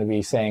that are going to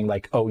be saying,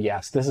 oh,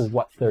 yes, this is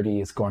what 30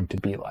 is going to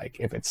be like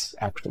if it's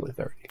actually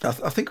 30. I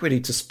think we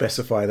need to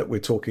specify that we're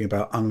talking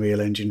about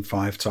Unreal Engine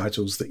 5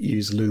 titles that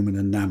use Lumen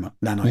and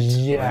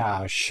Nanite.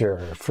 Yeah, right?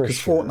 Sure. Because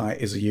Fortnite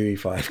is a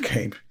UE5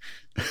 game.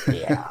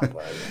 Yeah.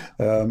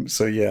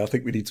 I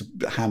think we need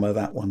to hammer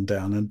that one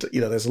down. And,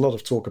 there's a lot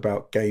of talk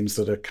about games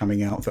that are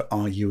coming out that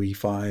are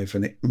UE5,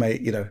 and it may,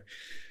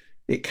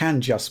 it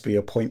can just be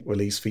a point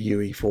release for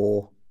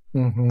UE4.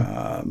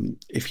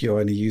 If you're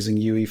only using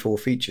UE4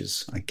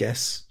 features, I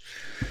guess.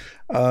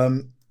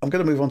 I'm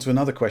going to move on to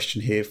another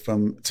question here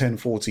from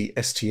 1040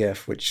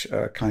 STF, which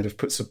kind of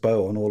puts a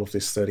bow on all of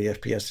this 30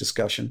 FPS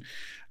discussion.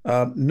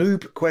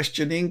 Noob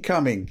question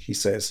incoming, he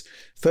says.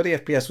 30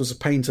 FPS was a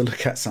pain to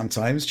look at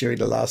sometimes during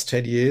the last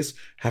 10 years,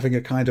 having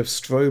a kind of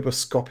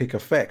stroboscopic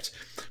effect.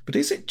 But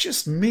is it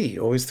just me,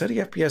 or is 30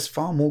 FPS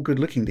far more good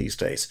looking these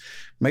days?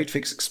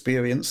 Matrix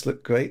Experience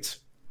looked great.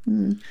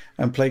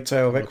 And Plague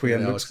Tale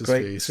Requiem looks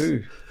great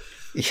too.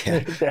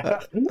 Yeah.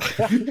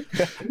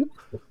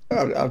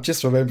 I'm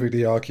just remembering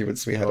the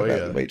arguments we had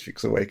about the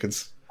Matrix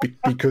Awakens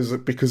because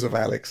of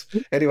Alex.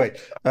 Anyway,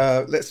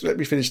 let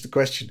me finish the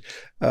question.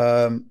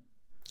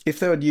 If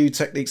there are new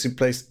techniques in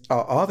place,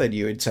 are there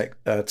new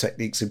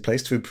techniques in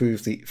place to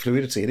improve the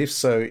fluidity? And if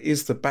so,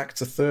 is the back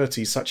to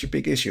 30 such a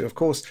big issue? Of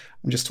course,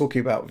 I'm just talking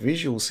about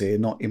visuals here,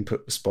 not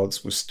input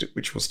response,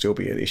 which will still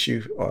be an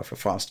issue for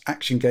fast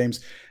action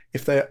games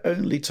if they're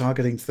only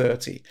targeting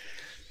 30.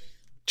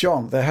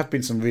 John, there have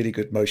been some really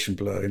good motion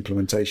blur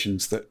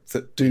implementations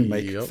that do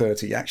make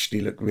 30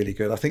 actually look really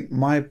good. I think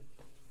my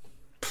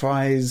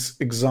prize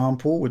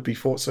example would be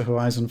Forza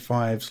Horizon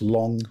 5's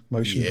long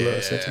motion blur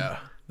setting. Yeah,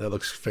 that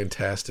looks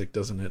fantastic,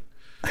 doesn't it?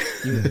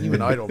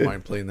 Even I don't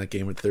mind playing that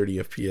game at 30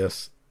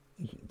 FPS.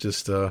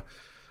 Just,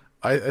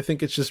 I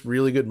think it's just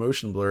really good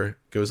motion blur.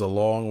 Goes a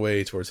long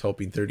way towards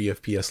helping 30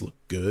 FPS look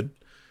good.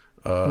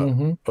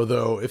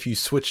 Although if you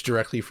switch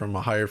directly from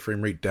a higher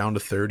frame rate down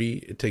to 30,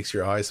 it takes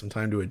your eyes some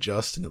time to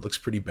adjust and it looks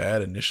pretty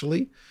bad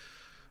initially.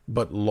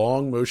 But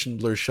long motion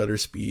blur shutter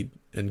speed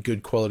and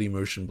good quality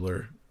motion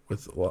blur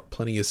with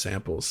plenty of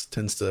samples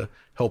tends to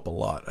help a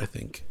lot, I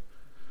think.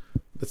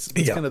 That's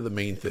kind of the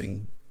main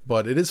thing.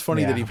 But it is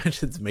funny that he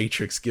mentions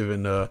Matrix,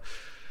 given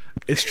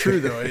it's true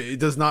though, it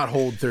does not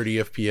hold 30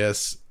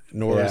 FPS,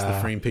 nor is the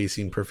frame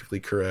pacing perfectly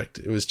correct.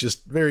 It was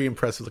just very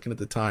impressive looking at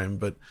the time,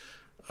 but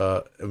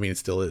I mean, it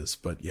still is,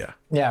 but yeah.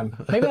 Yeah,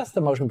 maybe that's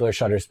the motion blur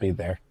shutter speed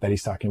there that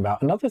he's talking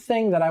about. Another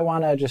thing that I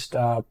want to just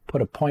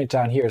put a point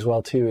down here as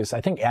well too is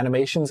I think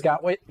animations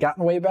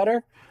gotten way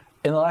better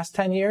in the last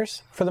 10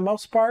 years for the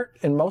most part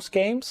in most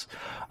games.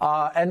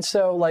 And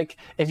so like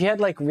if you had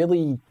like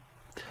really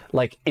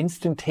like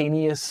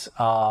instantaneous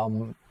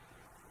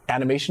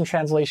animation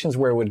translations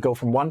where it would go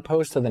from one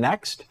pose to the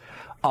next,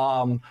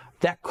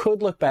 that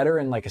could look better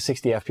in like a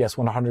 60 FPS,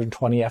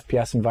 120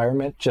 FPS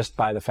environment, just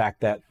by the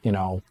fact that, you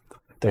know,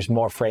 there's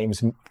more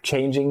frames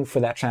changing for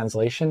that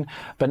translation.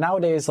 But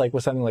nowadays, like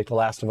with something like The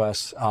Last of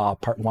Us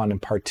Part 1 and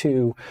Part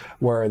 2,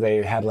 where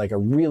they had like a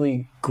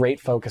really great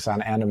focus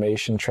on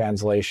animation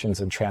translations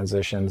and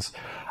transitions,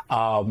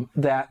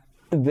 that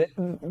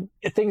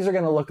things are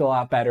going to look a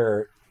lot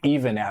better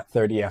even at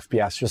 30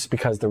 FPS, just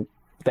because the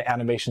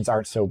animations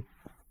aren't so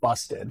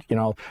busted. You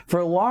know, for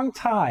a long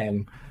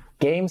time,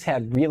 games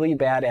had really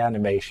bad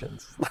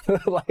animations.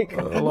 Like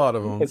a lot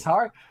of them. It's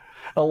hard.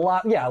 A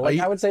lot, yeah. Like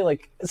I would say,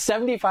 like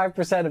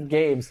 75% of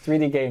games,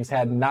 3D games,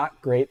 had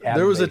not great animations.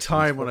 There was a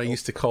time when I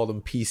used to call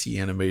them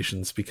PC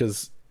animations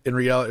because in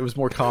reality, it was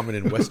more common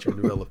in Western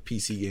developed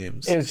PC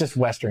games. It was just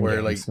Western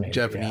where games, like maybe,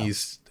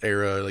 Japanese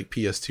era, like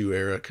PS2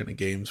 era kind of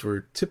games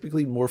were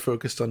typically more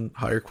focused on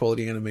higher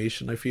quality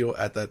animation. I feel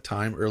at that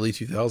time, early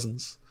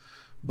 2000s,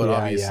 but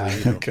obviously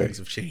you know, things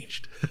have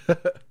changed.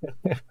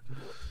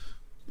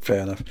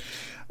 Fair enough.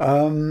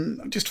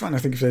 I'm just trying to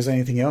think if there's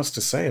anything else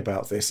to say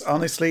about this.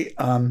 Honestly,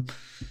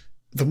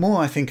 the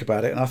more I think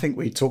about it, and I think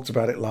we talked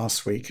about it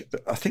last week,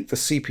 I think the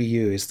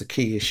CPU is the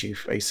key issue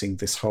facing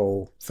this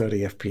whole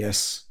 30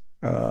 FPS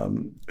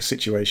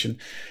situation.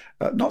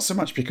 Not so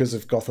much because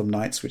of Gotham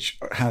Knights, which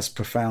has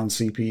profound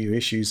CPU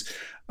issues,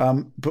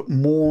 but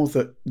more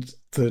that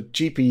the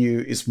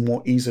GPU is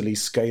more easily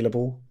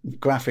scalable.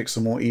 Graphics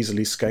are more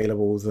easily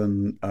scalable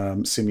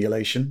than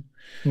simulation.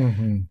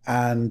 Mm-hmm.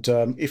 And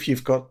if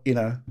you've got, you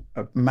know,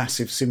 a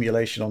massive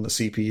simulation on the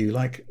CPU,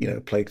 like, you know,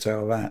 Plague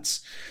Tale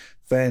Rats,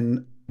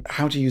 then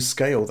how do you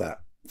scale that?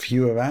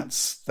 Fewer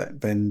rats,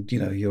 then, you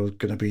know, you're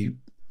going to be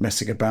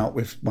messing about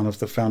with one of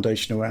the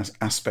foundational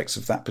aspects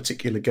of that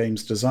particular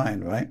game's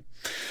design, right?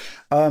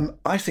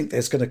 I think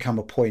there's going to come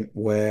a point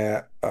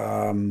where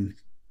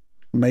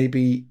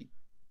maybe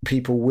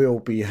people will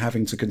be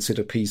having to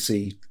consider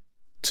PC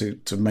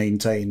to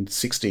maintain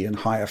 60 and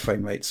higher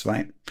frame rates,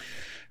 right?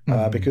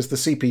 Because the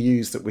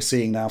CPUs that we're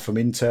seeing now from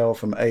Intel,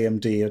 from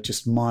AMD, are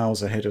just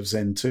miles ahead of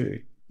Zen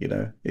 2. You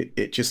know,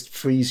 it just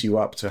frees you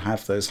up to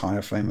have those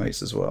higher frame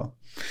rates as well.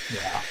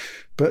 Yeah.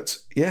 But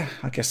yeah,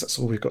 I guess that's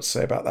all we've got to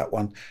say about that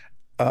one.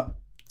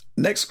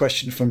 Next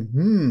question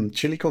from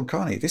Chili Con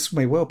Carne. This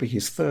may well be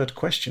his third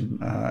question.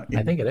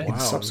 I think it is. In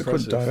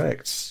subsequent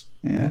directs.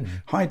 Yeah.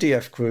 Hi,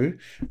 DF crew.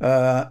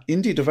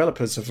 Indie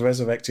developers have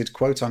resurrected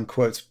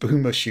quote-unquote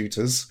boomer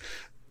shooters.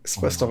 It's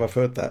the first time I've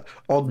heard that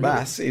en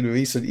masse in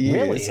recent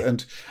years. Really?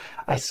 And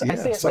I say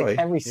it like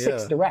every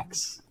 6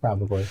 directs,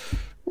 probably.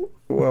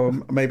 Well,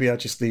 maybe I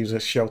just leave a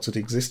sheltered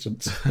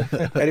existence.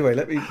 Anyway,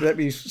 let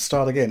me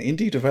start again.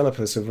 Indie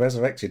developers have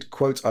resurrected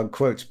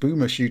quote-unquote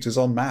boomer shooters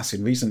en masse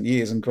in recent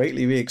years and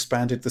greatly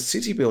re-expanded the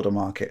city builder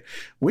market.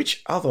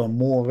 Which other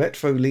more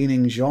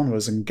retro-leaning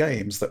genres and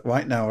games that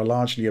right now are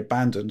largely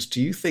abandoned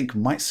do you think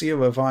might see a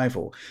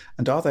revival?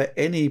 And are there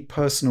any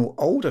personal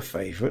older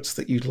favourites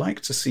that you'd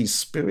like to see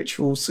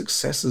spiritual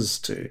successors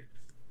to?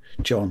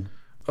 John?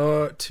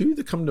 Two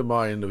that come to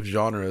mind of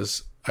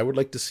genres, I would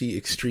like to see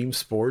extreme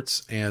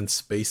sports and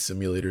space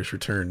simulators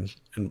return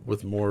and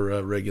with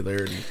more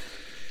regularity.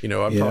 You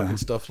know, I'm talking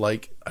stuff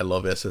like I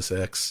love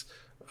SSX.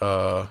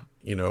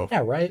 You know,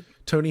 right.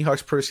 Tony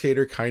Hawk's Pro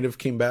Skater kind of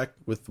came back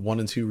with 1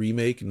 and 2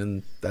 remake, and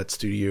then that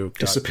studio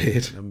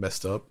disappeared,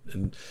 messed up,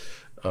 and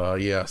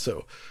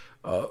so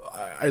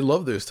I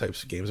love those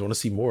types of games. I want to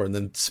see more. And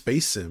then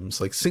space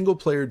sims, like single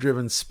player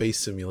driven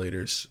space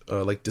simulators,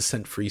 like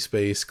Descent Free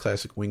Space,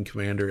 Classic Wing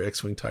Commander,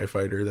 X-Wing TIE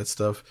Fighter, that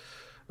stuff.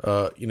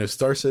 You know,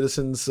 Star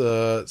Citizen's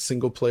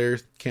single player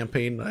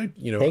campaign,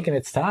 taking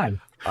its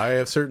time. I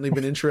have certainly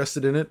been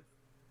interested in it.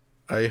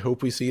 I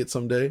hope we see it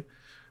someday.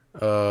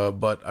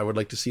 But I would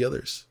like to see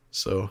others.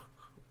 So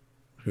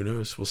who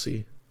knows? We'll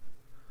see.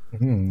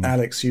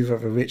 Alex, you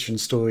have a rich and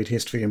storied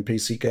history in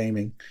PC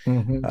gaming.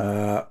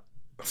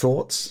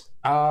 Thoughts?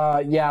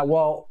 Yeah,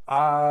 well,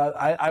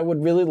 I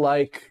would really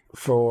like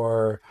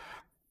for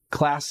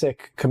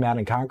classic Command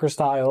and Conquer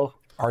style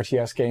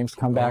RTS games to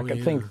come back. yeah.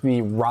 I think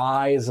the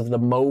rise of the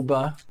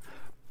MOBA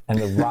and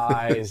the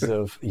rise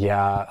of,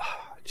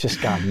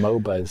 just got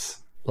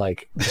MOBAs,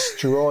 like,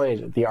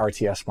 destroyed the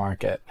RTS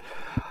market.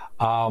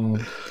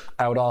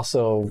 I would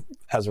also,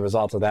 as a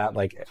result of that,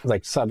 like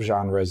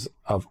subgenres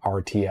of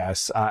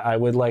RTS. I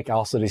would like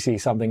also to see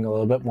something a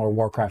little bit more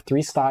Warcraft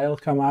 3 style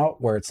come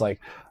out, where it's like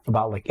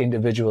about like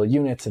individual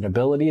units and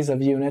abilities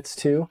of units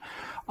too.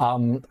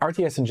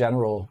 RTS in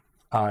general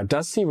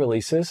does see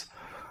releases,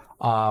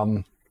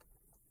 and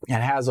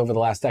has over the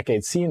last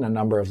decade seen a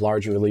number of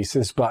large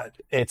releases, but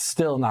it's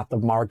still not the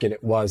market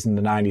it was in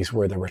the 90s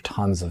where there were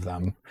tons of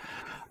them.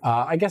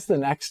 I guess the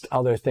next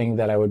other thing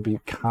that I would be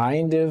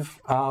kind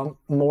of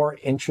more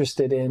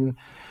interested in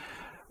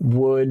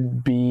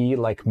would be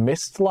like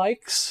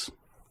Myst-likes.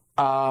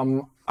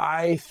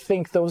 I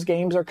think those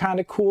games are kind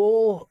of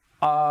cool.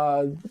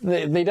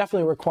 They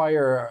definitely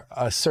require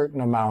a certain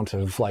amount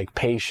of like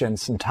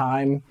patience and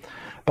time,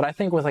 but I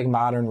think with like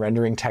modern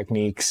rendering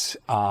techniques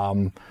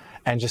and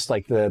just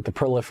like the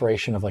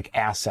proliferation of like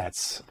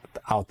assets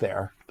out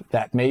there,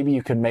 that maybe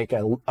you could make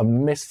a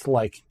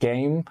Myst-like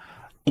game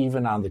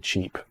even on the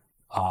cheap,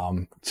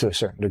 to a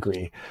certain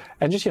degree,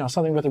 and just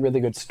something with a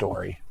really good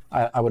story.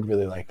 I would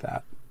really like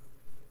that.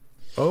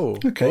 Oh,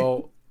 okay.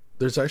 Well,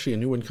 there's actually a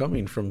new one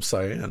coming from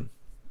Cyan.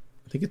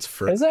 I think it's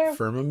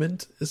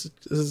Firmament. Is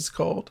it's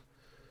called?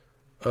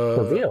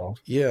 Reveal.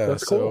 Yeah,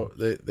 that's cool.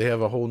 So they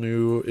have a whole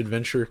new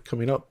adventure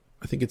coming up.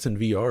 I think it's in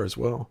VR as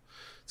well.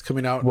 It's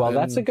coming out. Well,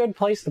 that's a good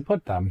place to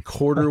put them.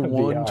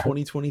 Q1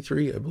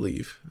 2023, I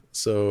believe.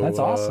 So that's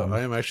awesome. I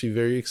am actually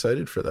very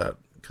excited for that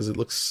because it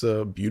looks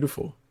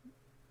beautiful.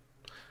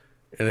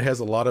 And it has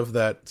a lot of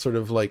that sort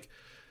of like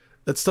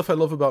that stuff I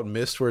love about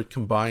Myst, where it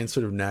combines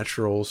sort of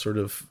natural sort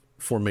of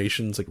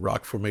formations, like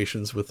rock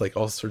formations, with like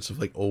all sorts of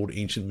like old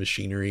ancient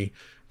machinery,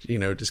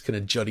 just kind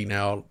of jutting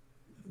out,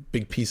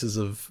 big pieces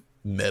of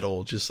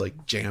metal just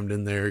like jammed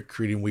in there,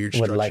 creating weird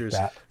structures. Like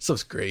that.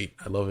 Stuff's great.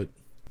 I love it.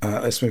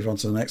 Let's move on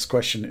to the next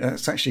question.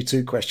 It's actually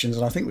two questions,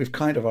 and I think we've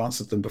kind of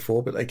answered them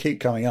before, but they keep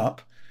coming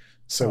up.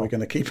 So we're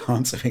going to keep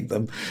answering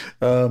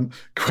them.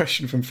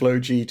 Question from Flo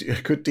G.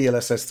 Could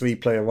DLSS 3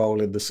 play a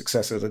role in the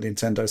success of the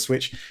Nintendo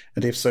Switch?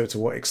 And if so, to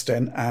what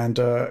extent? And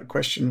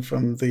question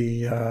from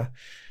the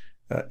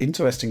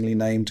interestingly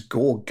named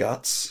Gore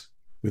Guts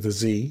with a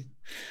Z.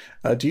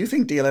 Do you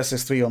think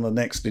DLSS 3 on the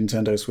next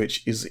Nintendo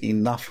Switch is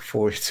enough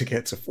for it to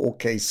get to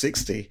 4K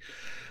 60?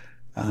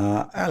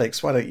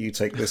 Alex, why don't you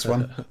take this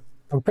one?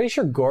 I'm pretty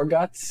sure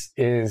Gorguts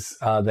is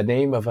the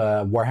name of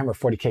a Warhammer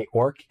 40k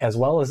orc, as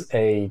well as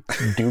a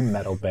doom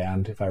metal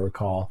band, if I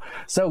recall.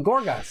 So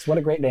Gorguts, what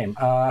a great name.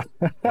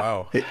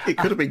 Wow. It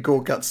could have been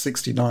Gorguts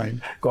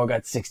 69.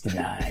 Gorguts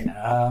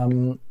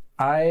 69.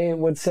 I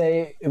would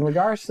say, in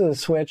regards to the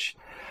Switch,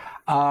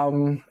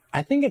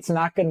 I think it's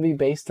not going to be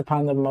based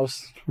upon the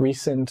most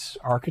recent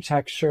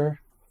architecture.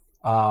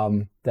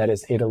 That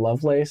is Ada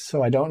Lovelace,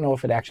 so I don't know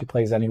if it actually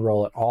plays any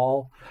role at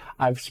all.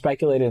 I've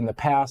speculated in the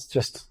past,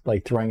 just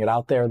like throwing it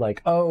out there,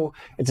 like, oh,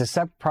 it's a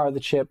separate part of the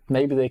chip.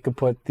 Maybe they could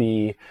put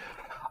the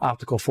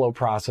optical flow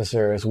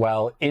processor as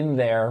well in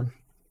there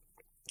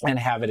and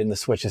have it in the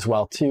Switch as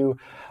well too.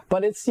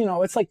 But it's,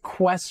 it's like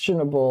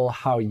questionable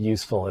how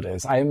useful it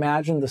is. I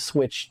imagine the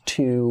Switch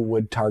 2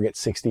 would target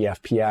 60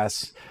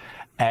 FPS.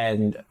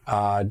 And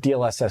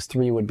DLSS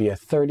 3 would be a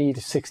 30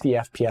 to 60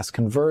 FPS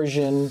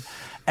conversion.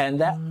 And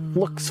that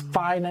looks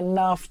fine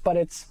enough, but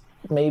it's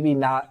maybe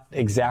not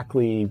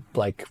exactly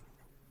like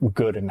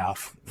good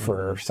enough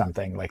for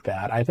something like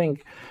that. I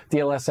think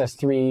DLSS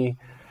 3,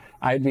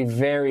 I'd be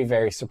very,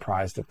 very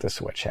surprised if the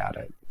Switch had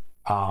it.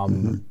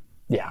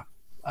 Yeah.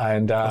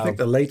 And I think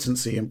the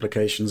latency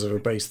implications of a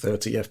base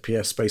 30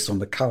 FPS based on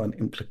the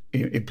current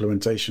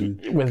implementation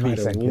with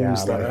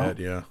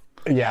VSync,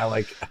 yeah,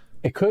 like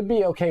it could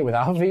be okay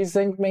without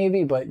VSync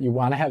maybe, but you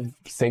want to have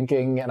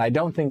syncing, and I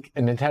don't think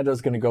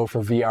Nintendo's going to go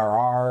for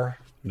VRR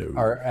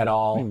or at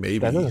all. I mean, maybe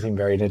that doesn't seem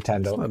very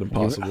Nintendo. It's not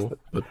impossible,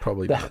 but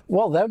probably not.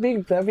 Well, that'd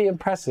be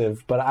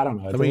impressive, but I don't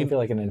know. It doesn't feel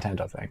like a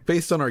Nintendo thing.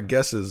 Based on our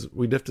guesses,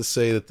 we'd have to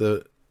say that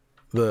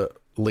the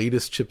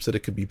latest chips that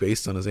it could be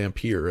based on is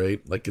Ampere,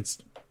 right? Like it's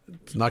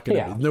not going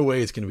to. Yeah. No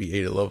way it's going to be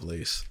Ada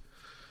Lovelace.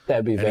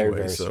 That'd be very,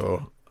 very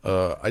so.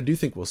 I do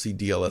think we'll see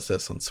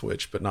DLSS on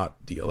Switch, but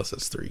not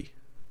DLSS 3.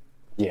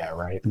 Yeah,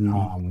 right.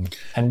 And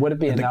would it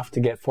be enough to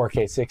get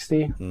 4K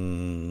 60?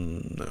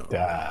 No.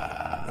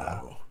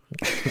 No.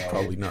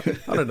 Probably not.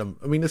 I don't know.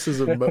 I mean, this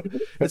is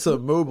it's a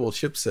mobile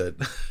chipset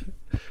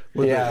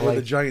with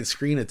a giant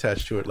screen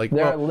attached to it. Like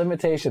there are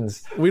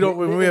limitations. We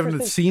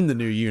haven't seen the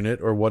new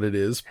unit or what it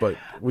is, but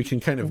we can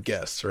kind of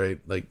guess, right?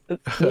 Like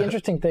the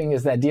interesting thing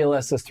is that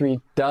DLSS 3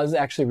 does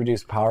actually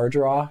reduce power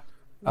draw.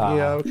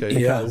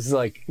 Because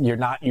like you're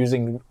not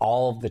using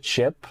all of the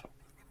chip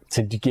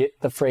to get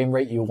the frame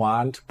rate you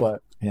want,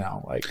 but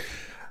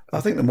I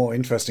think the more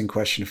interesting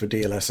question for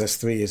DLSS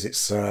 3 is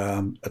its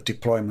a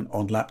deployment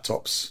on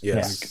laptops,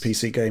 Yes.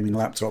 PC gaming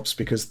laptops,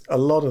 because a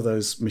lot of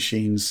those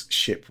machines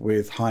ship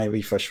with high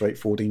refresh rate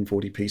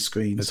 1440p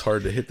screens. It's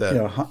hard to hit that.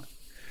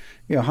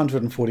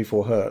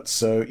 144 hertz.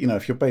 So,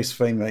 if your base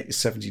frame rate is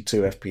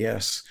 72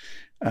 FPS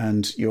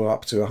and you're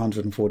up to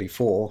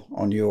 144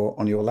 on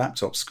your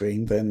laptop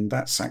screen, then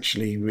that's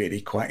actually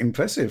really quite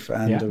impressive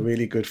and a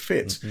really good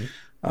fit.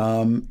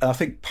 I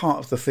think part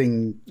of the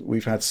thing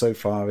we've had so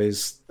far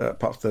is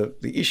part of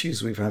the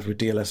issues we've had with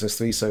DLSS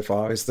 3 so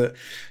far is that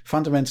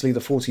fundamentally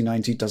the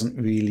 4090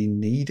 doesn't really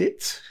need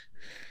it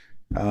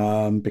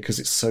because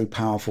it's so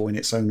powerful in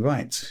its own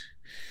right.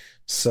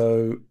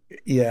 So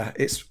yeah,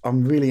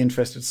 I'm really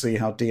interested to see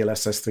how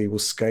DLSS 3 will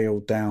scale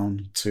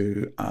down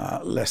to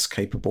less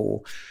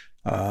capable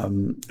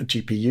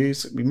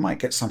GPUs. We might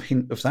get some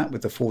hint of that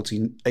with the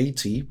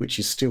 1480, which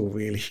is still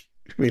really,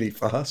 really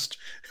fast.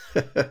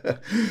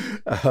 But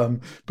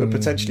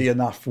potentially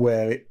enough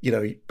where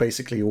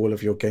basically all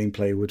of your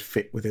gameplay would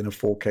fit within a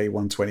 4K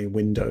 120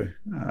 window.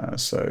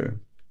 So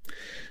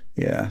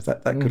yeah,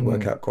 that could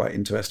work out quite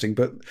interesting.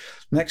 But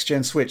next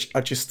gen Switch,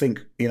 I just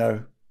think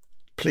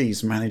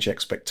please manage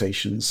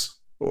expectations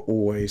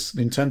always.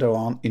 Nintendo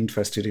aren't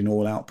interested in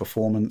all out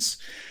performance.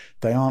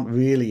 They aren't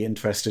really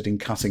interested in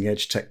cutting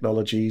edge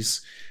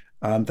technologies.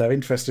 They're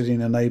interested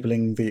in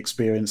enabling the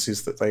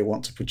experiences that they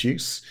want to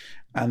produce.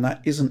 And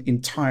that isn't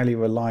entirely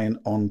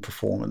reliant on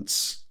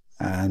performance.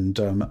 And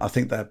I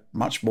think they're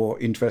much more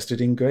interested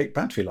in great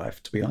battery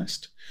life, to be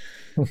honest,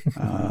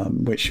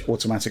 which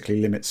automatically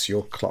limits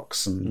your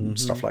clocks and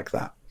stuff like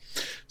that.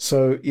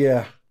 So,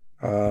 yeah,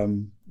 I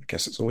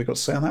guess that's all we got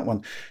to say on that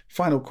one.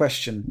 Final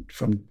question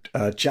from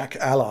Jack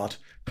Allard.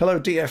 Hello,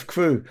 DF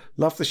crew.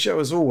 Love the show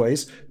as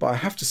always, but I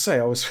have to say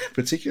I was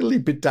particularly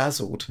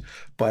bedazzled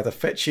by the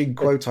fetching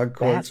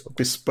quote-unquote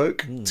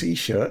bespoke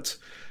T-shirt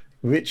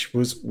Rich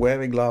was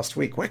wearing last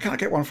week. Where can I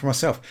get one for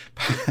myself?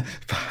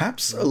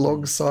 Perhaps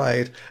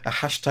alongside a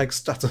hashtag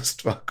stutter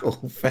struggle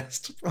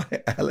vest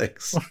by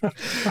Alex.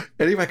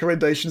 Any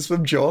recommendations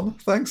from John?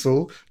 Thanks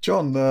all.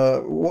 John,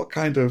 what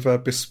kind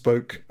of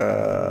bespoke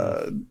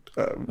I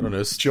don't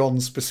know,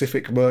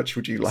 John-specific merch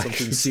would you like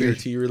something to see?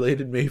 CRT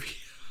related, maybe?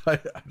 I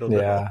don't know.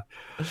 Yeah,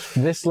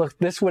 this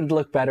would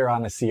look better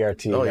on a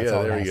CRT. Oh, that's yeah,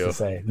 all there I you have go. to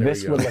say. There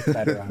This you go. would look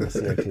better on a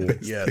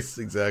CRT. Yes,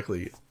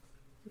 exactly.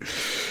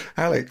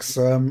 Alex,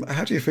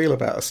 how do you feel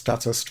about a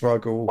stutter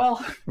struggle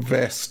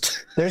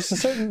vest?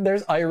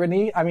 There's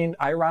irony. I mean,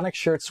 ironic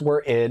shirts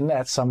were in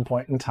at some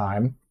point in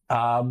time,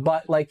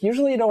 but like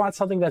usually you don't want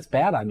something that's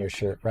bad on your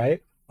shirt,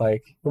 right?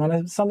 Like you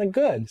want something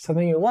good,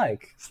 something you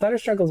like. Stutter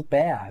struggle's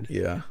bad.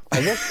 Yeah. I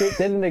wish it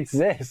didn't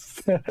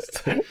exist.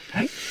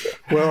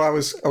 Well, I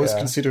was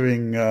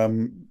considering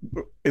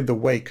in the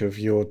wake of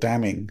your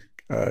damning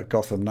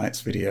Gotham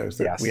Knights videos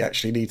that we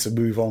actually need to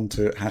move on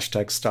to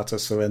hashtag stutter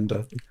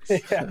surrender.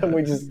 Yeah,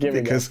 we just give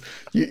it because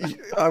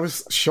I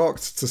was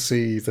shocked to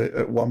see that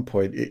at one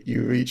point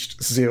you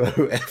reached 0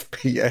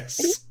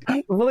 FPS.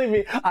 Believe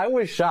me, I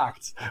was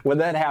shocked when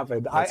that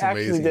happened. That's I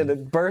actually amazing.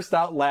 didn't burst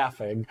out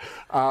laughing.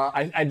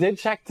 I did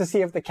check to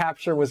see if the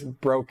capture was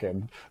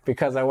broken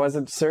because I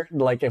wasn't certain,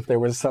 like if there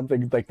was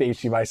something like the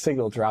HDMI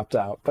signal dropped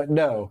out. But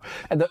no,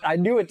 and I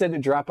knew it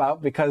didn't drop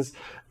out because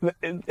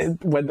when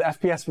the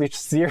FPS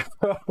reached 0,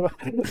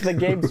 the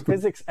game's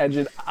physics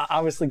engine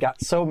obviously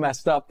got so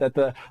messed up that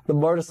the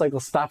motorcycle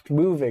stopped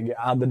moving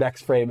on the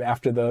next frame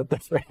after the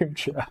frame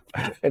drop.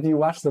 If you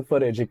watch the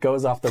footage, it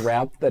goes off the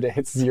ramp, then it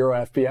hits 0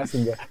 FPS,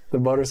 and the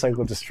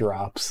motorcycle just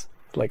drops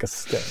like a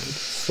stone.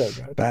 So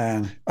good.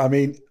 Man, I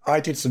mean, I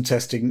did some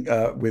testing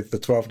with the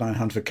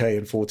 12900K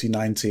and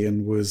 4090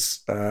 and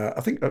was, I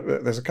think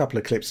there's a couple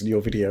of clips in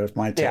your video of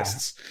my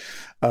tests.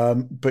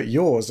 But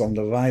yours on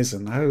the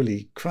Ryzen,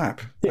 holy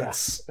crap.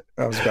 Yes.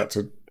 I was about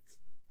to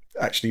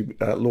actually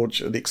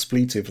launch an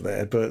expletive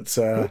there, but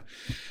that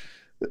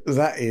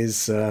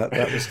was,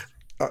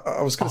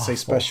 I was going to say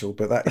special,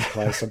 but that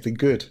implies something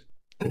good.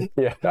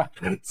 Yeah.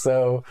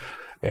 So,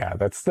 yeah,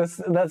 that's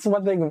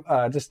one thing,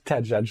 just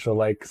tangential.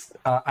 Like,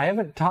 I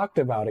haven't talked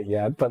about it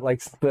yet, but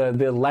like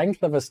the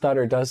length of a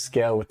stutter does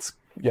scale with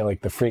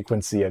like the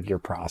frequency of your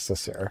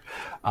processor.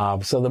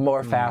 So the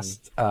more the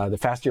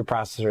faster your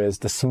processor is,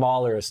 the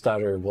smaller a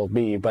stutter will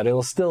be, but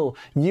it'll still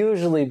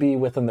usually be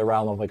within the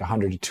realm of like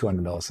 100 to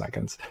 200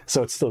 milliseconds.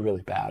 So it's still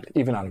really bad,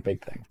 even on a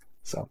big thing.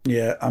 So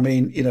yeah, I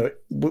mean,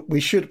 we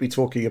should be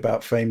talking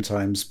about frame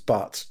times,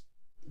 but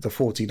the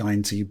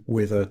 4090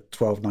 with a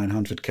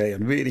 12900K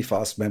and really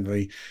fast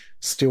memory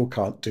still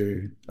can't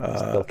do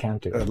a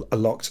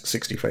locked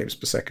 60 frames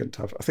per second.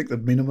 I think the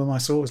minimum I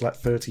saw was like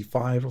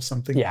 35 or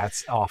something. Yeah,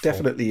 it's awful.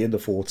 Definitely in the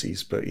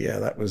 40s, but yeah,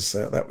 that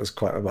was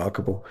quite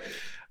remarkable.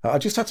 I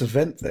just had to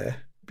vent there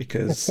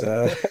because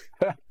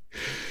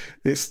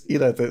it's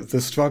the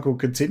struggle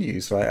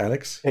continues, right,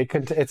 Alex?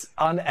 It's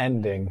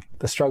unending.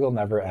 The struggle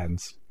never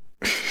ends.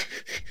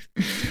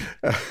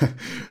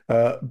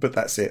 But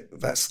that's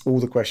it. That's all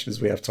the questions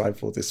we have time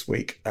for this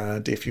week.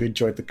 And if you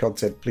enjoyed the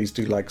content, please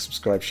do like,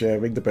 subscribe, share,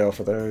 ring the bell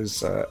for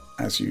those,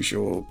 as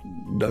usual,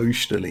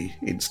 notionally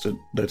instant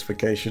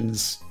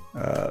notifications.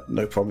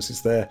 no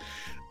promises there.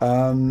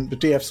 The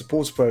DF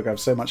supporter program,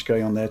 so much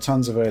going on there,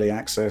 tons of early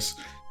access,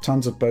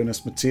 tons of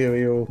bonus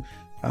material.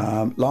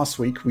 Last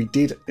week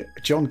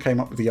John came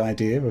up with the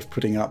idea of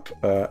putting up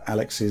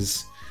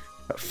Alex's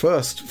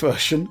first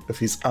version of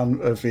his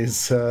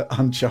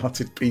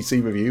Uncharted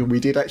PC review, and we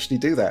did actually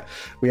do that.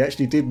 We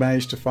actually did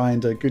manage to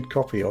find a good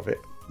copy of it,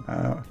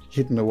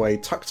 hidden away,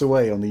 tucked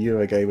away on the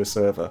Eurogamer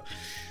server,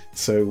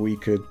 so we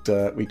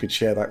could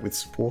share that with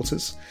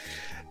supporters.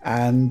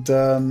 And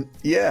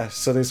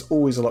so there's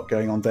always a lot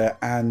going on there.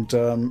 And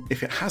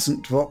if it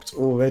hasn't dropped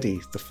already,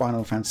 the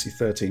Final Fantasy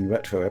 13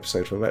 retro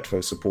episode for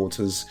retro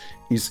supporters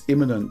is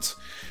imminent.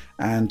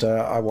 And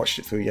I watched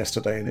it through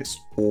yesterday, and it's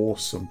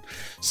awesome.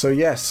 So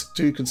yes,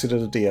 do consider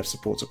the DF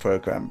supporter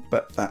program.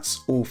 But that's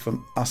all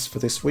from us for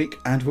this week,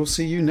 and we'll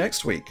see you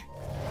next week.